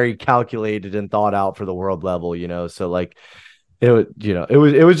everything very calculated and thought out for the world level, you know. So like it was, you know,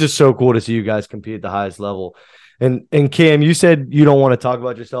 it was just so cool to see you guys compete at the highest level. And Cam, you said you don't want to talk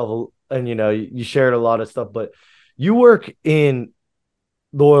about yourself, and you know, you shared a lot of stuff, but you work in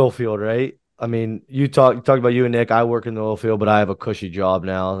the oil field, right? I mean, you talked about you and Nick. I work in the oil field, but I have a cushy job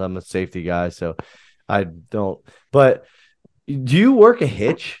now. I'm a safety guy, so I don't. But do you work a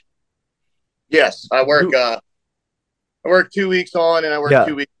hitch? Yes, I work. You, I work 2 weeks on, and I work yeah,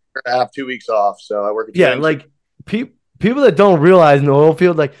 2 weeks. I have 2 weeks off, so I work a two yeah. and two. Like people that don't realize in the oil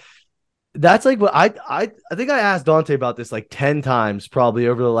field, like that's like what I think I asked Dante about this like 10 times probably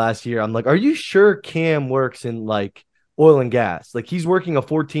over the last year. I'm like, are you sure Cam works in like oil and gas? Like he's working a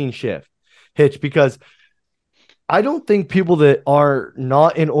 14 shift hitch because I don't think people that are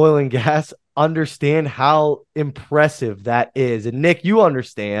not in oil and gas understand how impressive that is. And Nick, you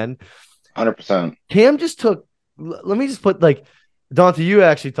understand. 100%. Cam just took, let me just put like, Dante, you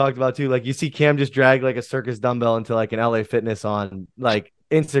actually talked about too. Like you see Cam just drag like a circus dumbbell into like an LA Fitness on like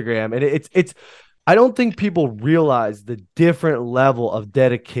Instagram. And I don't think people realize the different level of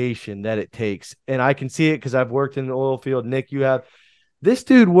dedication that it takes. And I can see it because I've worked in the oil field. Nick, you have. This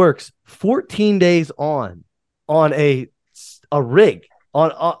dude works 14 days on a rig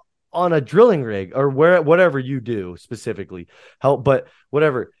on a drilling rig or whatever you do specifically. But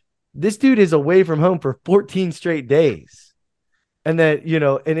whatever. This dude is away from home for 14 straight days. And then, you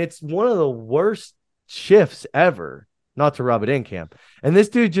know, and it's one of the worst shifts ever, not to rub it in, Cam. And this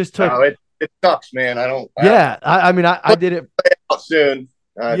dude just took It sucks, man. I don't. Yeah, I mean I did it soon.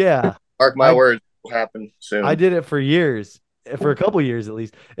 Yeah. Mark my words, it will happen soon. I did it for years, for a couple years at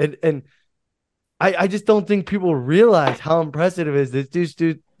least. And I just don't think people realize how impressive it is. This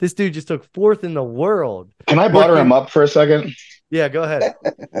dude just took fourth in the world. Can I butter him up for a second? Yeah, go ahead.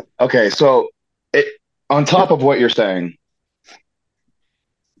 Okay, so on top of what you're saying,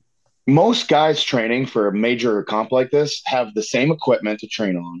 most guys training for a major comp like this have the same equipment to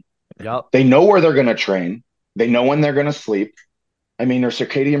train on. Yep. They know where they're going to train. They know when they're going to sleep. I mean, their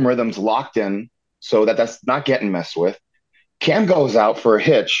circadian rhythm's locked in so that's not getting messed with. Cam goes out for a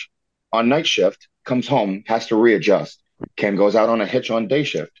hitch on night shift, comes home, has to readjust. Cam goes out on a hitch on day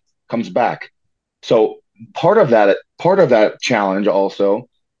shift, comes back. So part of that challenge also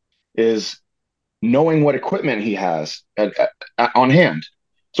is knowing what equipment he has on hand.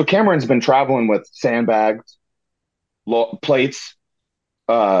 So Cameron's been traveling with sandbags, plates.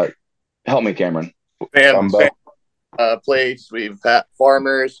 Help me, Cameron. Plates. We've had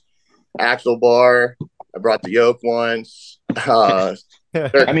farmers, axle bar. I brought the yoke once. I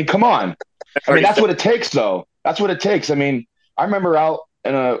mean, come on. I mean, that's what it takes, though. That's what it takes. I mean, I remember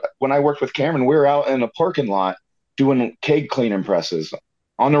when I worked with Cameron, we were out in a parking lot doing keg cleaning presses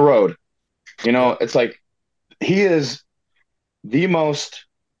on the road. You know, it's like he is the most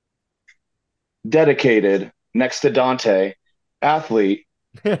dedicated, next to Dante, athlete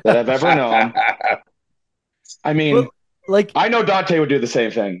that I've ever known. I mean, well, like I know Dante would do the same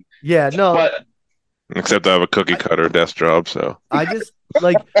thing. Yeah, no. But except I have a cookie cutter desk job, so I just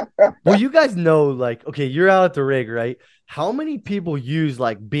like, well, you guys know, like, okay, you're out at the rig, right? How many people use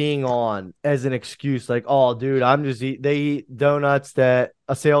like being on as an excuse? Like, oh, dude, they eat donuts that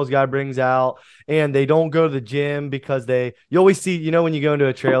a sales guy brings out, and they don't go to the gym because you always see, you know, when you go into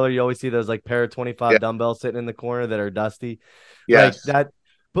a trailer, you always see those like pair of 25 dumbbells sitting in the corner that are dusty. Yes. Like that.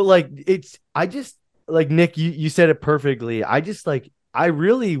 But like, I just like, Nick, you said it perfectly. I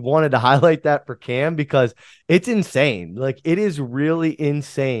really wanted to highlight that for Cam because it's insane. Like it is really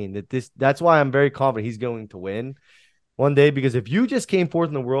insane that's why I'm very confident he's going to win one day, because if you just came fourth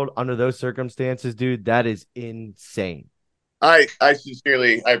in the world under those circumstances, dude, that is insane. I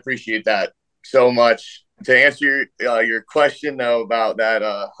sincerely, I appreciate that so much. To answer your question though about that,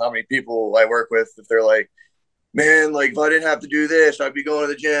 how many people I work with, if they're like, man, like if I didn't have to do this, I'd be going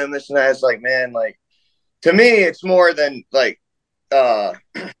to the gym, this and that. It's like, man, like to me, it's more than like,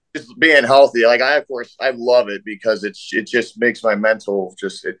 just being healthy. Like I love it because it just makes my mental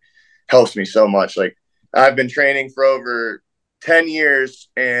it helps me so much. Like I've been training for over 10 years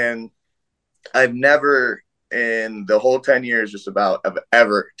and I've never in the whole 10 years have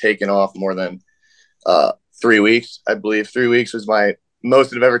ever taken off more than 3 weeks. I believe 3 weeks was my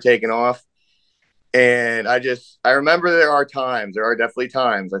most I've ever taken off. And I remember there are definitely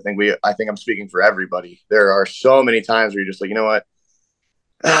times. I think I'm speaking for everybody. There are so many times where you're just like, you know what?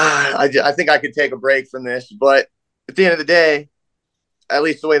 I think I could take a break from this, but at the end of the day, at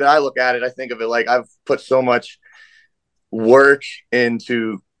least the way that I look at it, I think of it like I've put so much work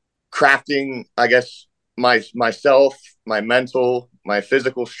into crafting, I guess, myself, my mental, my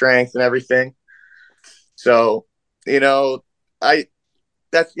physical strength and everything. So, you know,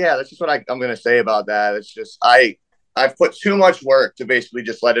 that's just what I'm going to say about that. It's just, I've put too much work to basically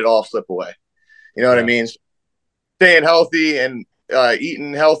just let it all slip away. You know what I mean? Staying healthy and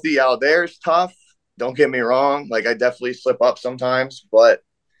eating healthy out there is tough. Don't get me wrong. Like, I definitely slip up sometimes, but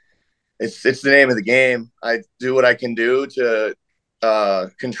it's the name of the game. I do what I can do to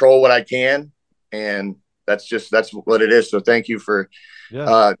control what I can, and that's what it is. So thank you for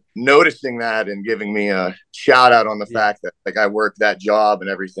noticing that and giving me a shout out on the fact that like I work that job and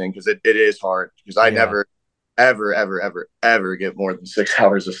everything, because it is hard, because I never ever get more than 6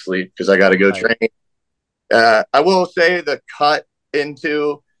 hours of sleep because I got to go train. I will say the cut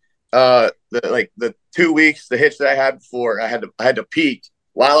into the 2 weeks, the hitch that I had before, I had to peak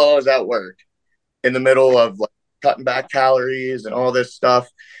while I was at work in the middle of like cutting back calories and all this stuff.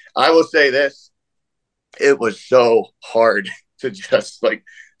 I will say this, it was so hard to just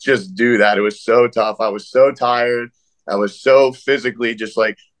do that. It was so tough. I was so tired. I was so physically just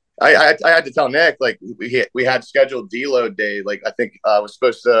like, I had to tell Nick, like we had scheduled deload day. Like I think I was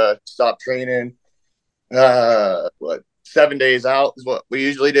supposed to stop training 7 days out is what we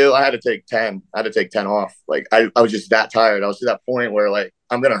usually do. I had to take 10. I had to take 10 off. Like I was just that tired. I was to that point where like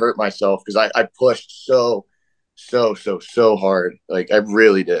I'm gonna hurt myself because I pushed so hard. Like I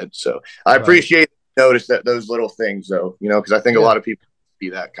really did. So I appreciate notice that those little things though, you know, because I think a lot of people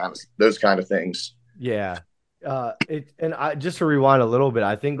see those kind of things. Yeah. Just to rewind a little bit,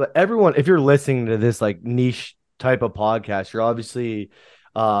 I think everyone, if you're listening to this like niche type of podcast, you're obviously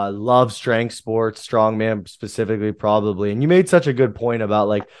love strength sports, strongman specifically, probably. And you made such a good point about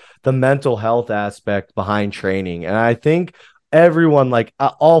like the mental health aspect behind training. And I think everyone, like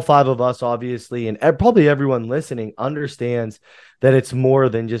all five of us, obviously, and probably everyone listening understands that it's more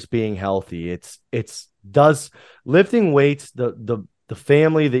than just being healthy. It's lifting weights, the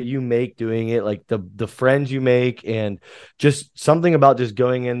family that you make doing it, like the friends you make, and just something about just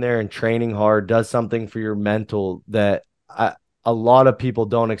going in there and training hard does something for your mental that a lot of people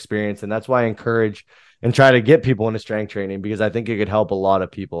don't experience. And that's why I encourage and try to get people into strength training, because I think it could help a lot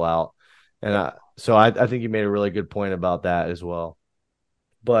of people out. And so I think you made a really good point about that as well.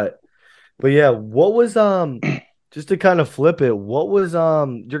 But yeah, what was just to kind of flip it, what was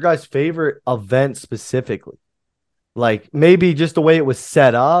your guys' favorite event specifically? Like maybe just the way it was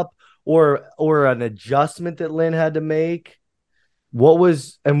set up, or an adjustment that Lynn had to make. What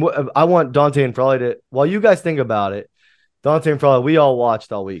was, and I want Dante and Frawley to, while you guys think about it, Dante and Frawley, we all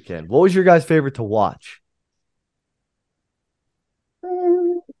watched all weekend. What was your guys' favorite to watch?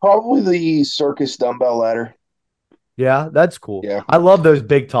 Probably the circus dumbbell ladder. Yeah, that's cool. Yeah. I love those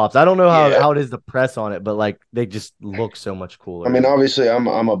big tops. I don't know how it is to press on it, but like they just look so much cooler. I mean, obviously I'm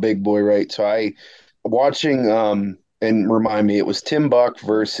a big boy, right? So watching and remind me, it was Tim Buck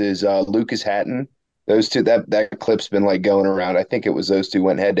versus Lucas Hatton. Those two, that clip's been like going around. I think it was those two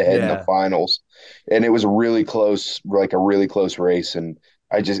went head to head in the finals, and it was a really close race. And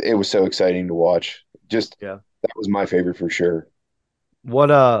it was so exciting to watch. That was my favorite for sure.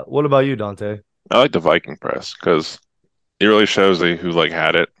 What about you, Dante? I like the Viking press because it really shows who like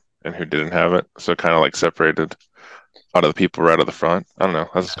had it and who didn't have it. So kind of like separated out of the people right at the front. I don't know.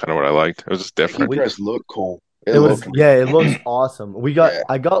 That's kind of what I liked. It was just different. The press looked cool. It looks awesome.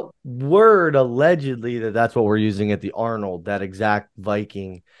 I got word allegedly that's what we're using at the Arnold, that exact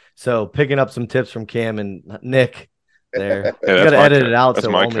Viking. So picking up some tips from Cam and Nick there. You got to edit it out. That's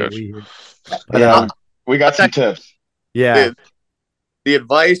so my only coach. We got some tips. Yeah. The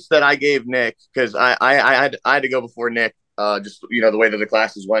advice that I gave Nick, because I had to go before Nick, just the way that the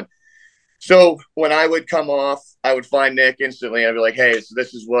classes went. So when I would come off, I would find Nick instantly. I'd be like, "Hey, so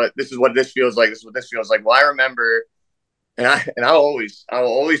this is what this feels like. This is what this feels like." Well, I remember, and I will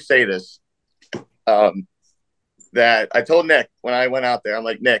always say this, that I told Nick when I went out there. I'm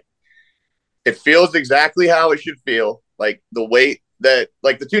like, Nick, it feels exactly how it should feel. Like the weight that,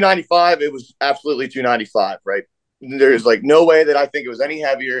 like the 295, it was absolutely 295, right? There's like no way that I think it was any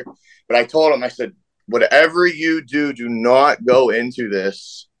heavier. But I told him, I said, whatever you do, do not go into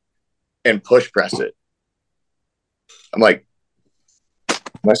this and push press it. I'm like,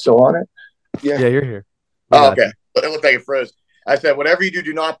 am I still on it? Yeah, you're here. Oh, okay. It looked like it froze. I said, whatever you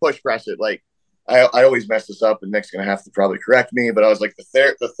do not push press it. Like, I always mess this up, and Nick's going to have to probably correct me, but I was like,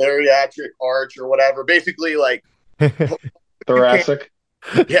 the theriatric arch or whatever, basically like thoracic.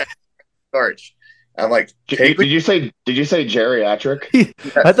 Yeah, arch. I'm like, did you say geriatric?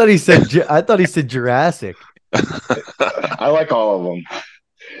 I thought he said Jurassic. I like all of them.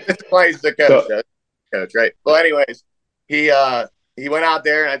 It's why he's the coach, right? Well, anyways, he went out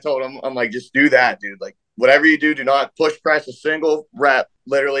there and I told him, I'm like, just do that, dude. Like, whatever you do not push press a single rep.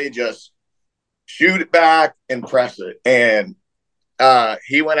 Literally, just shoot it back and press it. And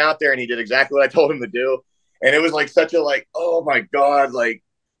he went out there and he did exactly what I told him to do. And it was like such a like, oh my god, like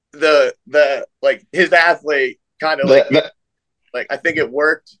the like his athlete kind of like I think it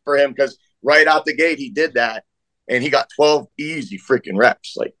worked for him because right out the gate he did that and he got 12 easy freaking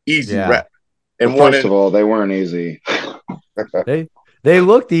reps, like easy reps. And first of all, they weren't easy. They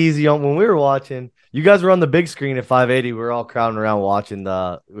looked easy on when we were watching. You guys were on the big screen at 580. We were all crowding around watching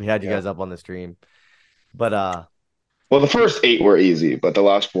we had you guys up on the stream. But well, the first 8 were easy, but the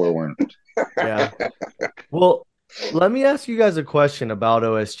last 4 weren't. Yeah. Well, let me ask you guys a question about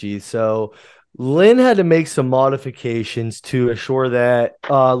OSG. So Lynn had to make some modifications to assure that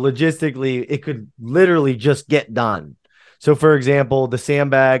logistically it could literally just get done. So, for example, the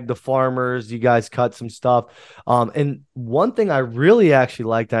sandbag, the farmers, you guys cut some stuff. And one thing I really actually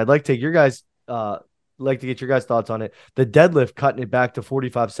liked, and I'd like to take your guys like to get your guys' thoughts on it. The deadlift, cutting it back to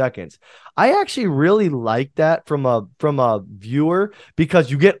 45 seconds. I actually really like that from a viewer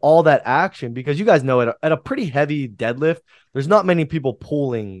because you get all that action. Because you guys know at a pretty heavy deadlift, there's not many people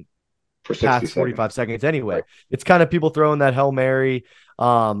pulling for past 45 seconds anyway. Right. It's kind of people throwing that Hail Mary,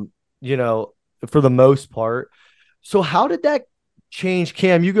 for the most part. So how did that change?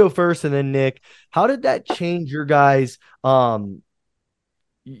 Cam, you go first, and then Nick. How did that change your guys' I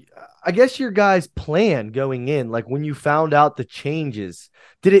guess your guys' plan going in? Like when you found out the changes,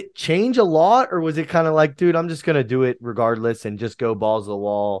 did it change a lot, or was it kind of like, dude, I'm just gonna do it regardless and just go balls to the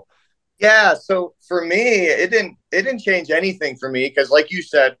wall? Yeah. So for me, it didn't change anything for me because, like you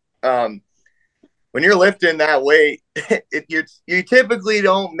said, when you're lifting that weight, you typically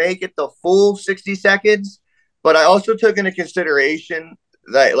don't make it the full 60 seconds. But I also took into consideration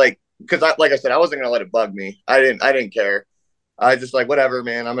that, like, because like I said, I wasn't gonna let it bug me. I didn't care. I just like, whatever,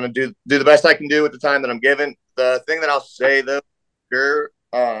 man. I'm gonna do the best I can do with the time that I'm given. The thing that I'll say though, sure,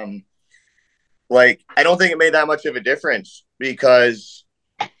 like I don't think it made that much of a difference because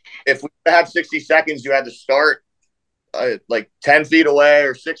if we had 60 seconds, you had to start like 10 feet away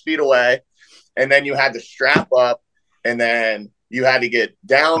or 6 feet away, and then you had to strap up, and then you had to get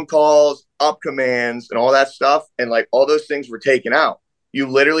down calls, up commands, and all that stuff. And like all those things were taken out. You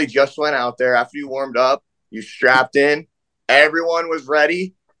literally just went out there after you warmed up, you strapped in, everyone was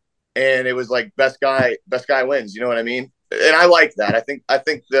ready, and it was like best guy wins. You know what I mean? And I like that. I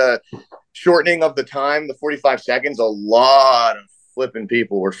think the shortening of the time, the 45 seconds, a lot of flipping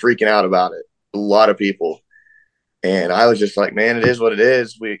people were freaking out about it. A lot of people. And I was just like, man, it is what it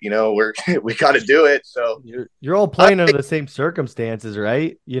is. We got to do it. So you're all playing under the same circumstances,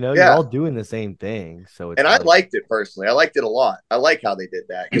 right? You're all doing the same thing. So I liked it personally. I liked it a lot. I like how they did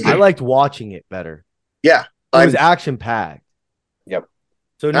that because I liked watching it better. Yeah, it was action packed. Yep.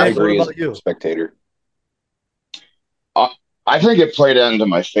 So Nick, what about you? Spectator. I think it played into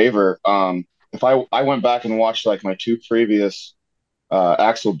my favor. If I went back and watched like my 2 previous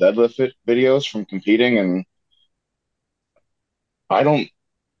axle deadlift videos from competing, and I don't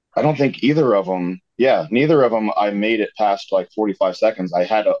think either of them. Yeah, neither of them. I made it past like 45 seconds. I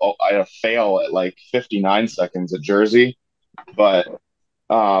had a fail at like 59 seconds at Jersey, but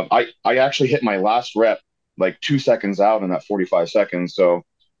I actually hit my last rep like 2 seconds out in that 45 seconds. So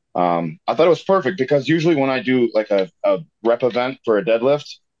I thought it was perfect because usually when I do like a rep event for a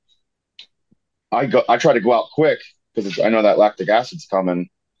deadlift, I try to go out quick because I know that lactic acid's coming.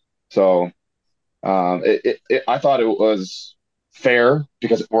 So I thought it was fair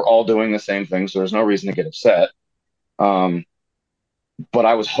because we're all doing the same thing, so there's no reason to get upset. But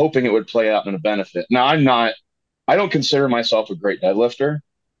I was hoping it would play out in a benefit. Now I don't consider myself a great deadlifter.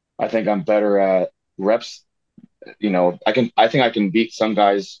 I think I'm better at reps. I think I can beat some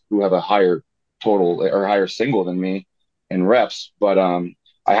guys who have a higher total or higher single than me in reps, but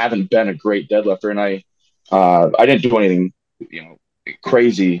I haven't been a great deadlifter, and I didn't do anything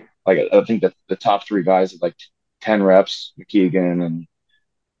crazy. Like I think that the top 3 guys had like 10 reps, McKeegan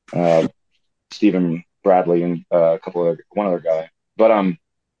and Stephen Bradley and one other guy. But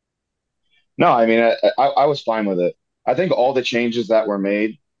no, I mean I was fine with it. I think all the changes that were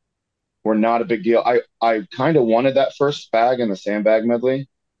made were not a big deal. I kind of wanted that first bag in the sandbag medley,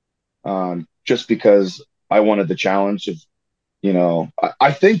 just because I wanted the challenge of,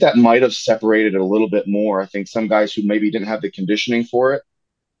 I think that might have separated it a little bit more. I think some guys who maybe didn't have the conditioning for it,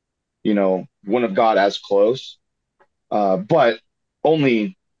 wouldn't have got as close. But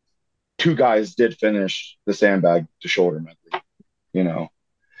only 2 guys did finish the sandbag to shoulder medley,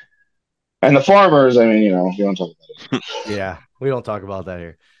 And the farmers, I mean, we don't talk about it. Yeah, we don't talk about that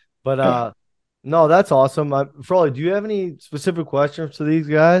here. But no, that's awesome. Frawley, do you have any specific questions to these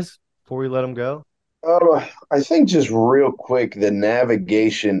guys before we let them go? I think just real quick, the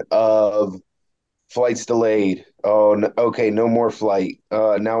navigation of flight's delayed. Oh, no, okay, no more flight.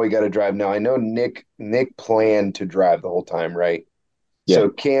 Now we got to drive. Now I know Nick planned to drive the whole time, right? Yeah. So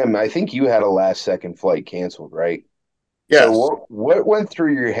Cam, I think you had a last second flight canceled, right? Yes. So what went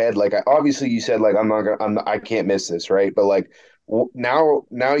through your head? Like, obviously you said like I can't miss this, right? But like now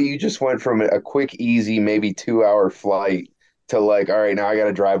you just went from a quick, easy, maybe 2 hour flight to like, all right, now I got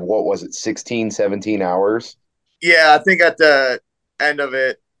to drive. What was it, 16, 17 hours? Yeah, I think at the end of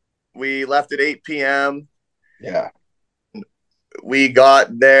it, we left at 8 p.m. Yeah. We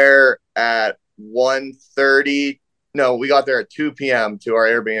got there at 1:30. No, we got there at 2 p.m. to our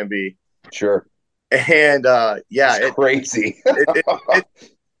Airbnb. Sure. And yeah, it's crazy. it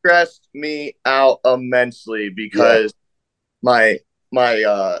stressed me out immensely because my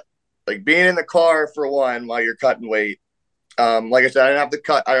like being in the car for one while you're cutting weight. Like I said, I didn't have to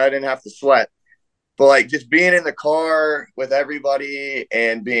cut. I didn't have to sweat. But like just being in the car with everybody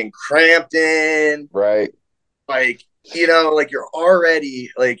and being cramped in, right? Like, like you're already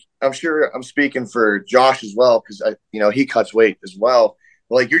like, I'm sure I'm speaking for Josh as well because he cuts weight as well.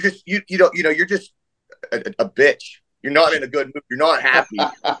 But like you're just you don't you're just a bitch. You're not in a good mood. You're not happy,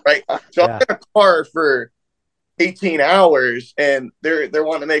 right? So I'm in a car for 18 hours, and they're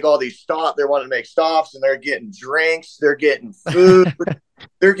wanting to make all these stops. They're wanting to make stops, and they're getting drinks. They're getting food.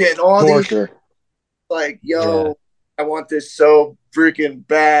 They're getting all these. Like, yo, I want this so freaking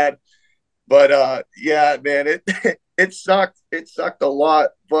bad. But yeah, man, it sucked. It sucked a lot.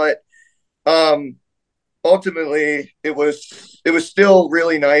 But ultimately it was still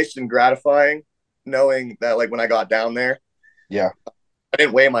really nice and gratifying knowing that like when I got down there, I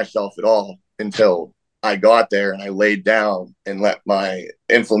didn't weigh myself at all until I got there and I laid down and let my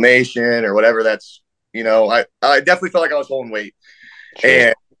inflammation or whatever that's I definitely felt like I was holding weight. Sure.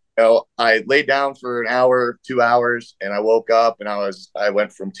 And I laid down for an hour, 2 hours, and I woke up and I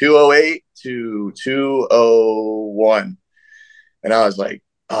went from 208 to 201. And I was like,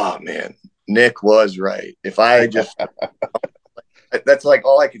 oh man, Nick was right. If I just that's like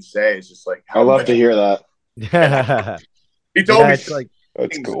all I can say is just like I love to hear that. Yeah. He told me like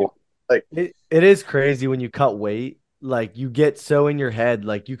that's cool. Like it is crazy when you cut weight. Like you get so in your head,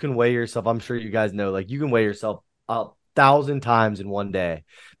 like you can weigh yourself. I'm sure you guys know, like you can weigh yourself 1,000 times in one day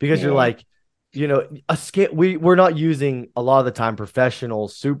because you're like, a scale. We're not using a lot of the time professional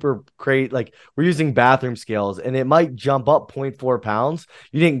super crate. Like we're using bathroom scales, and it might jump up 0.4 pounds.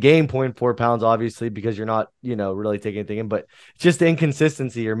 You didn't gain 0.4 pounds, obviously, because you're not, really taking anything in, but just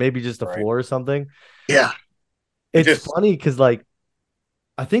inconsistency or maybe just the floor or something. Yeah, it's funny because like.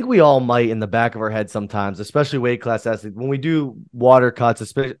 I think we all might in the back of our head sometimes, especially weight class athletes, when we do water cuts,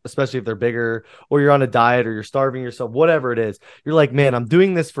 especially if they're bigger or you're on a diet or you're starving yourself, whatever it is, you're like, man, I'm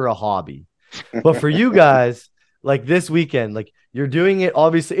doing this for a hobby. But for you guys, like this weekend, like you're doing it,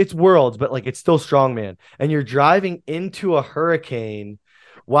 obviously it's worlds, but like it's still strongman and you're driving into a hurricane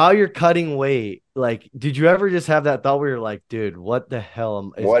while you're cutting weight. Like, did you ever just have that thought where you're like, dude, what the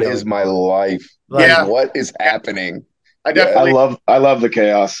hell is my life? Like, what is happening? I love the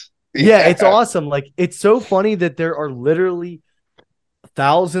chaos. Yeah, it's awesome. Like it's so funny that there are literally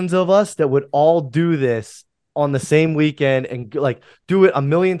thousands of us that would all do this on the same weekend and like do it a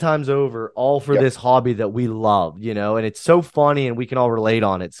million times over, all for this hobby that we love, and it's so funny and we can all relate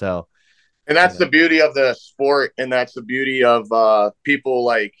on it. So, and that's the beauty of the sport, and that's the beauty of people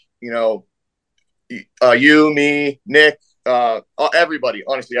like you, me, Nick, everybody.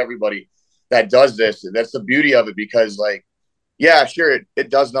 Honestly, everybody that does this. That's the beauty of it because, like, yeah, sure, it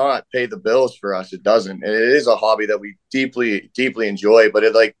does not pay the bills for us. It doesn't. And it is a hobby that we deeply, deeply enjoy. But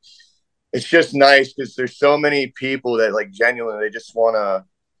it's just nice because there's so many people that like genuinely they just want to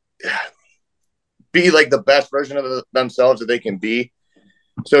be like the best version of themselves that they can be.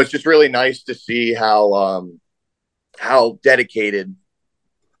 So it's just really nice to see how dedicated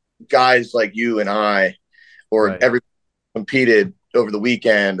guys like you and I, or everyone competed over the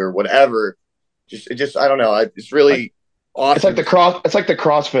weekend or whatever. Just I don't know. It's really awesome. It's like the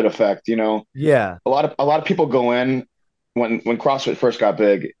CrossFit effect, Yeah. A lot of people go in when CrossFit first got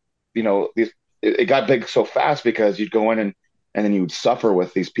big. It got big so fast because you'd go in and then you would suffer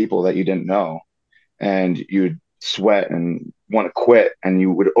with these people that you didn't know, and you'd sweat and want to quit, and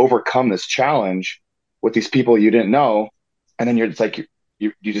you would overcome this challenge with these people you didn't know, and then it's like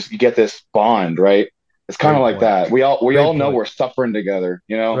you get this bond, right? It's kind of like that. We all know we're suffering together,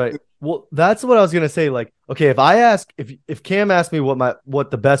 Right. Well, that's what I was gonna say. Like, okay, if Cam asked me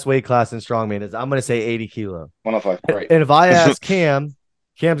what the best weight class in strongman is, I'm gonna say 80 kilo. 105. Right. And if I ask Cam's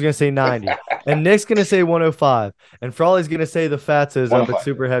gonna say 90, and Nick's gonna say 105, and Frawley's gonna say the Fatso is up at 105.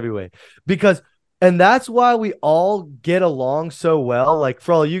 super heavyweight and that's why we all get along so well. Like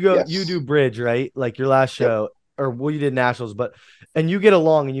Frawley, you do bridge, right? Like your last show, or well, you did nationals, and you get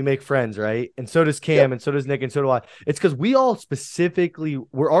along and you make friends, right? And so does Cam, and so does Nick, and so do I. It's because we all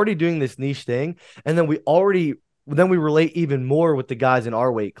we're already doing this niche thing, and then we relate even more with the guys in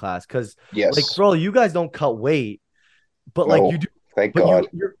our weight class. Because like Frawley, you guys don't cut weight, but like you do. Thank God.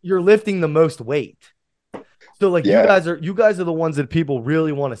 You're lifting the most weight. So like you guys are the ones that people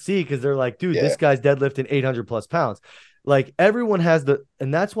really want to see because they're like, dude, this guy's deadlifting 800 plus pounds. Like everyone has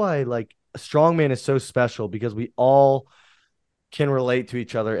and that's why like strongman is so special because we all can relate to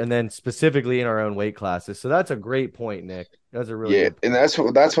each other and then specifically in our own weight classes. So that's a great point, Nick. That's a really good point.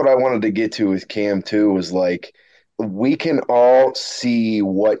 And that's what I wanted to get to with Cam too, was like we can all see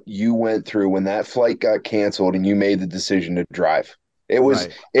what you went through when that flight got canceled and you made the decision to drive. It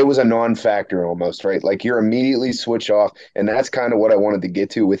was a non-factor almost, right? Like you're immediately switch off, and that's kind of what I wanted to get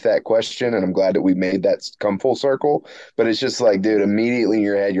to with that question, and I'm glad that we made that come full circle. But it's just like, dude, immediately in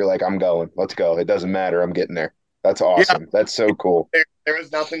your head, you're like, I'm going. Let's go. It doesn't matter. I'm getting there. That's awesome. That's so cool. There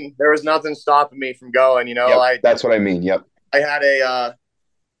was nothing stopping me from going. You know, that's what I mean. Yep. I had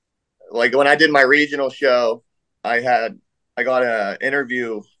like when I did my regional show, I got an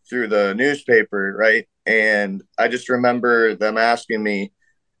interview through the newspaper, right? And I just remember them asking me,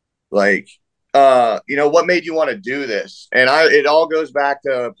 like, what made you want to do this? And it all goes back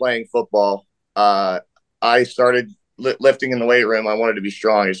to playing football. I started lifting in the weight room. I wanted to be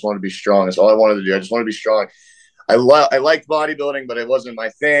strong. I just wanted to be strong. That's all I wanted to do. I just wanted to be strong. I liked bodybuilding, but it wasn't my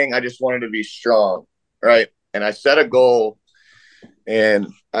thing. I just wanted to be strong, right? And I set a goal. And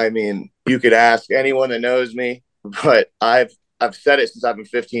I mean, you could ask anyone that knows me, but I've said it since I've been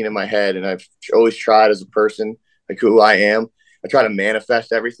 15 in my head, and I've always tried as a person, like who I am. I try to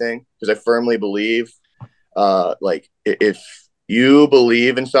manifest everything because I firmly believe, like if you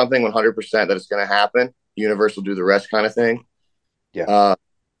believe in something 100% that it's going to happen, the universe will do the rest, kind of thing. Yeah.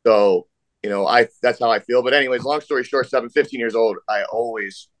 So that's how I feel. But anyways, long story short, 15 years old, I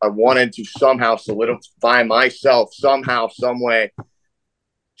wanted to somehow solidify myself somehow, some way,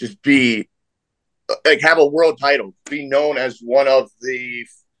 just be like have a world title, be known as one of the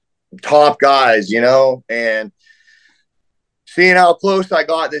top guys, and seeing how close I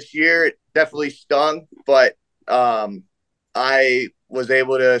got this year, it definitely stung, but I was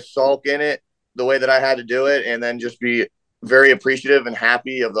able to sulk in it the way that I had to do it and then just be very appreciative and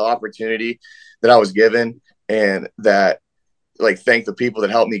happy of the opportunity that I was given, and that thank the people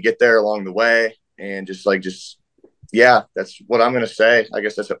that helped me get there along the way, and that's what I'm going to say. I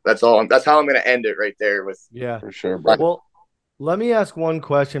guess that's all. That's how I'm going to end it right there with. Yeah, for sure, bro. Well, let me ask one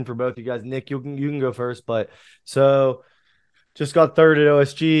question for both you guys. Nick, you can go first, but so just got third at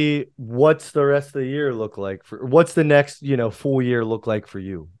OSG. What's the rest of the year look like what's the next, full year look like for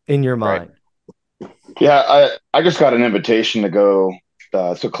you in your mind? Right. Yeah. I just got an invitation to go.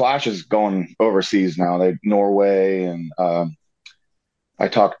 So Clash is going overseas now. Norway, and I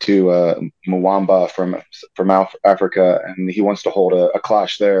talked to Mwamba from Africa, and he wants to hold a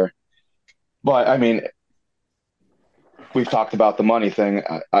clash there. But I mean, we've talked about the money thing.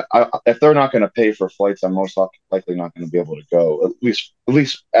 If they're not going to pay for flights, I'm most likely not going to be able to go, at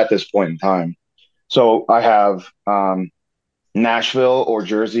least at this point in time. So I have Nashville or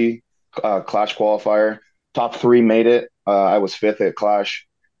Jersey Clash qualifier. Top 3 made it. I was 5th at Clash.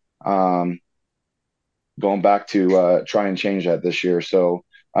 Going back to try and change that this year. So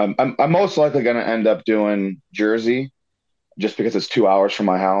I'm most likely going to end up doing Jersey just because it's 2 hours from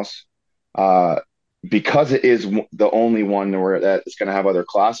my house. Because it is the only one where that it's going to have other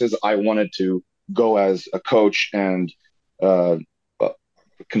classes, I wanted to go as a coach and a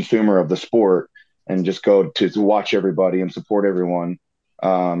consumer of the sport and just go to watch everybody and support everyone.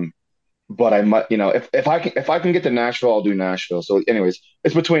 But I might, if I can get to Nashville, I'll do Nashville. So anyways,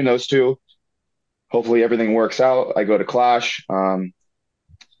 it's between those two. Hopefully everything works out. I go to Clash. And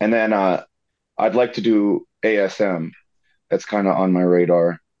then I'd like to do ASM. That's kind of on my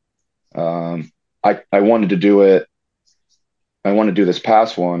radar. I wanted to do it. I want to do this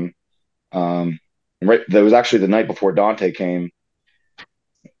past one. Right. That was actually the night before Dante came.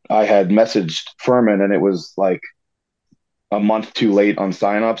 I had messaged Furman, and it was like a month too late on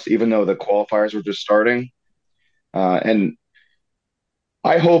signups, even though the qualifiers were just starting. And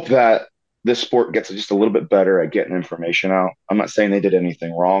I hope that this sport gets just a little bit better at getting information out. I'm not saying they did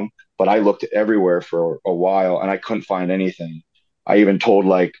anything wrong, but I looked everywhere for a while and I couldn't find anything. I even told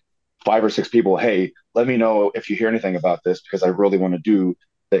 5 or 6 people, hey, let me know if you hear anything about this because I really want to do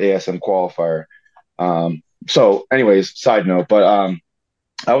the ASM qualifier. So, anyways, side note, but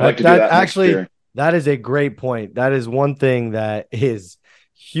I would like to do that next actually, year. that is a great point. That is one thing that is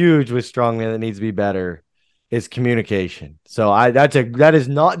huge with strongman that needs to be better is communication. So that is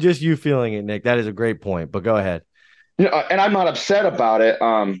not just you feeling it, Nick. That is a great point. But go ahead. And I'm not upset about it.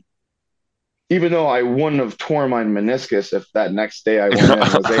 Even though I wouldn't have torn my meniscus if that next day I went in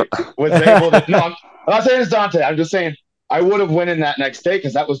was able to. No, I'm not saying it's Dante. I'm just saying I would have went in that next day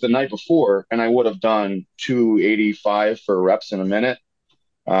because that was the night before, and I would have done 285 for reps in a minute.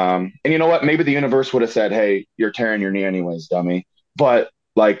 And you know what? Maybe the universe would have said, "Hey, you're tearing your knee anyways, dummy." But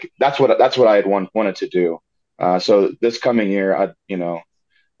like that's what I had wanted to do. So this coming year, I don't.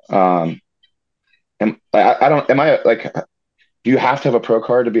 Am I like? Do you have to have a pro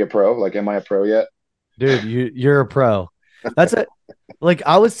card to be a pro? Like, am I a pro yet? Dude, you're a pro. That's it. Like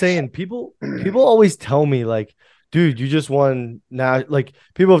I was saying, people always tell me like, dude, you just won now. Like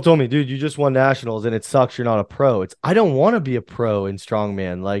people have told me, dude, you just won nationals and it sucks you're not a pro. I don't want to be a pro in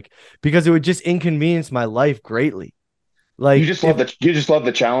strongman, like because it would just inconvenience my life greatly. Like you just love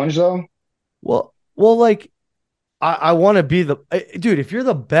the challenge though. Well, like I want to be the dude. If you're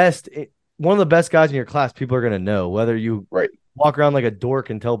the best, one of the best guys in your class, people are gonna know whether you walk around like a dork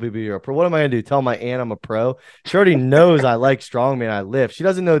and tell people you're a pro. What am I gonna do? Tell my aunt I'm a pro? She already knows I like strongman. I lift. She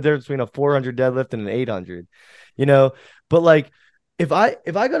doesn't know the difference between a 400 deadlift and an 800. But like if I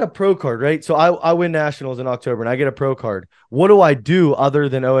got a pro card, right? So I win nationals in October and I get a pro card. What do I do other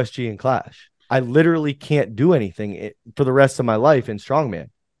than OSG and Clash? I literally can't do anything for the rest of my life in strongman.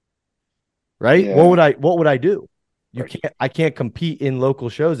 Right? Yeah. What would I do? I can't compete in local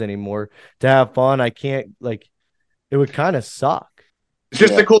shows anymore to have fun. I can't it would kind of suck. It's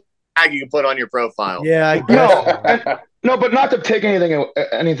just a cool tag you can put on your profile. Yeah, I guess. No, but not to take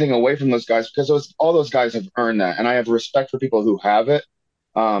anything away from those guys because all those guys have earned that, and I have respect for people who have it.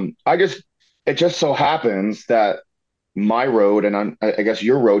 It just so happens that my road and I guess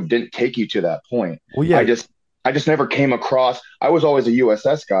your road didn't take you to that point. Well, yeah, I just never came across. I was always a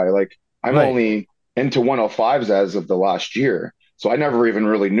USS guy. Like I'm only into 105s as of the last year, so I never even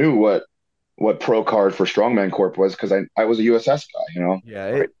really knew what pro card for Strongman Corp was because I was a USS guy.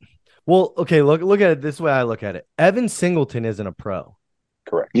 Yeah. Well, okay, look at it this way. I look at it. Evan Singleton isn't a pro.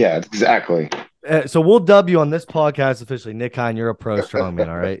 Correct. Yeah, exactly. So we'll dub you on this podcast officially. Nick Hein, you're a pro strongman,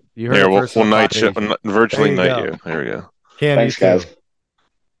 all right? You heard we'll virtually night you. There we go. Cam, thanks, guys.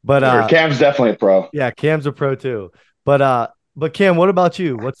 But Cam's definitely a pro. Yeah, Cam's a pro too. But Cam, what about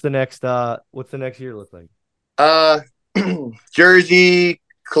you? What's the next year look like? Jersey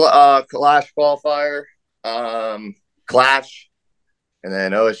Clash qualifier, Clash, and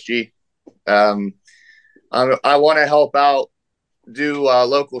then OSG. I want to help out, do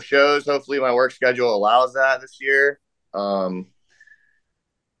local shows. Hopefully my work schedule allows that this year. But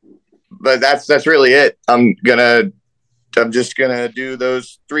that's really it. I'm just gonna do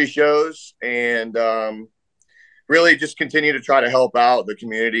those 3 shows and really just continue to try to help out the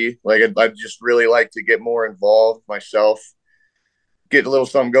community. Like I'd just really like to get more involved myself, get a little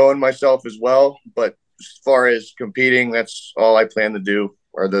something going myself as well. But as far as competing, that's all I plan to do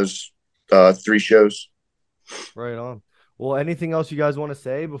are those 3 shows. Right on. Well, anything else you guys want to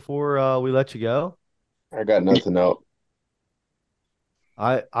say before we let you go? I got nothing else.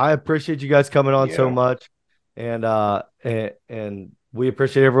 I appreciate you guys coming on so much, and we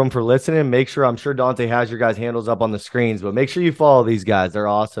appreciate everyone for listening. I'm sure Dante has your guys' handles up on the screens, but make sure you follow these guys. They're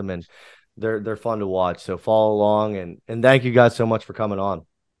awesome and they're fun to watch. So follow along and thank you guys so much for coming on.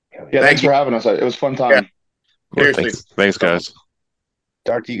 Yeah, thanks for having us. It was a fun time. Yeah. Thanks, guys.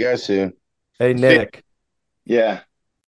 Talk to you guys soon. Hey, Nick. Yeah.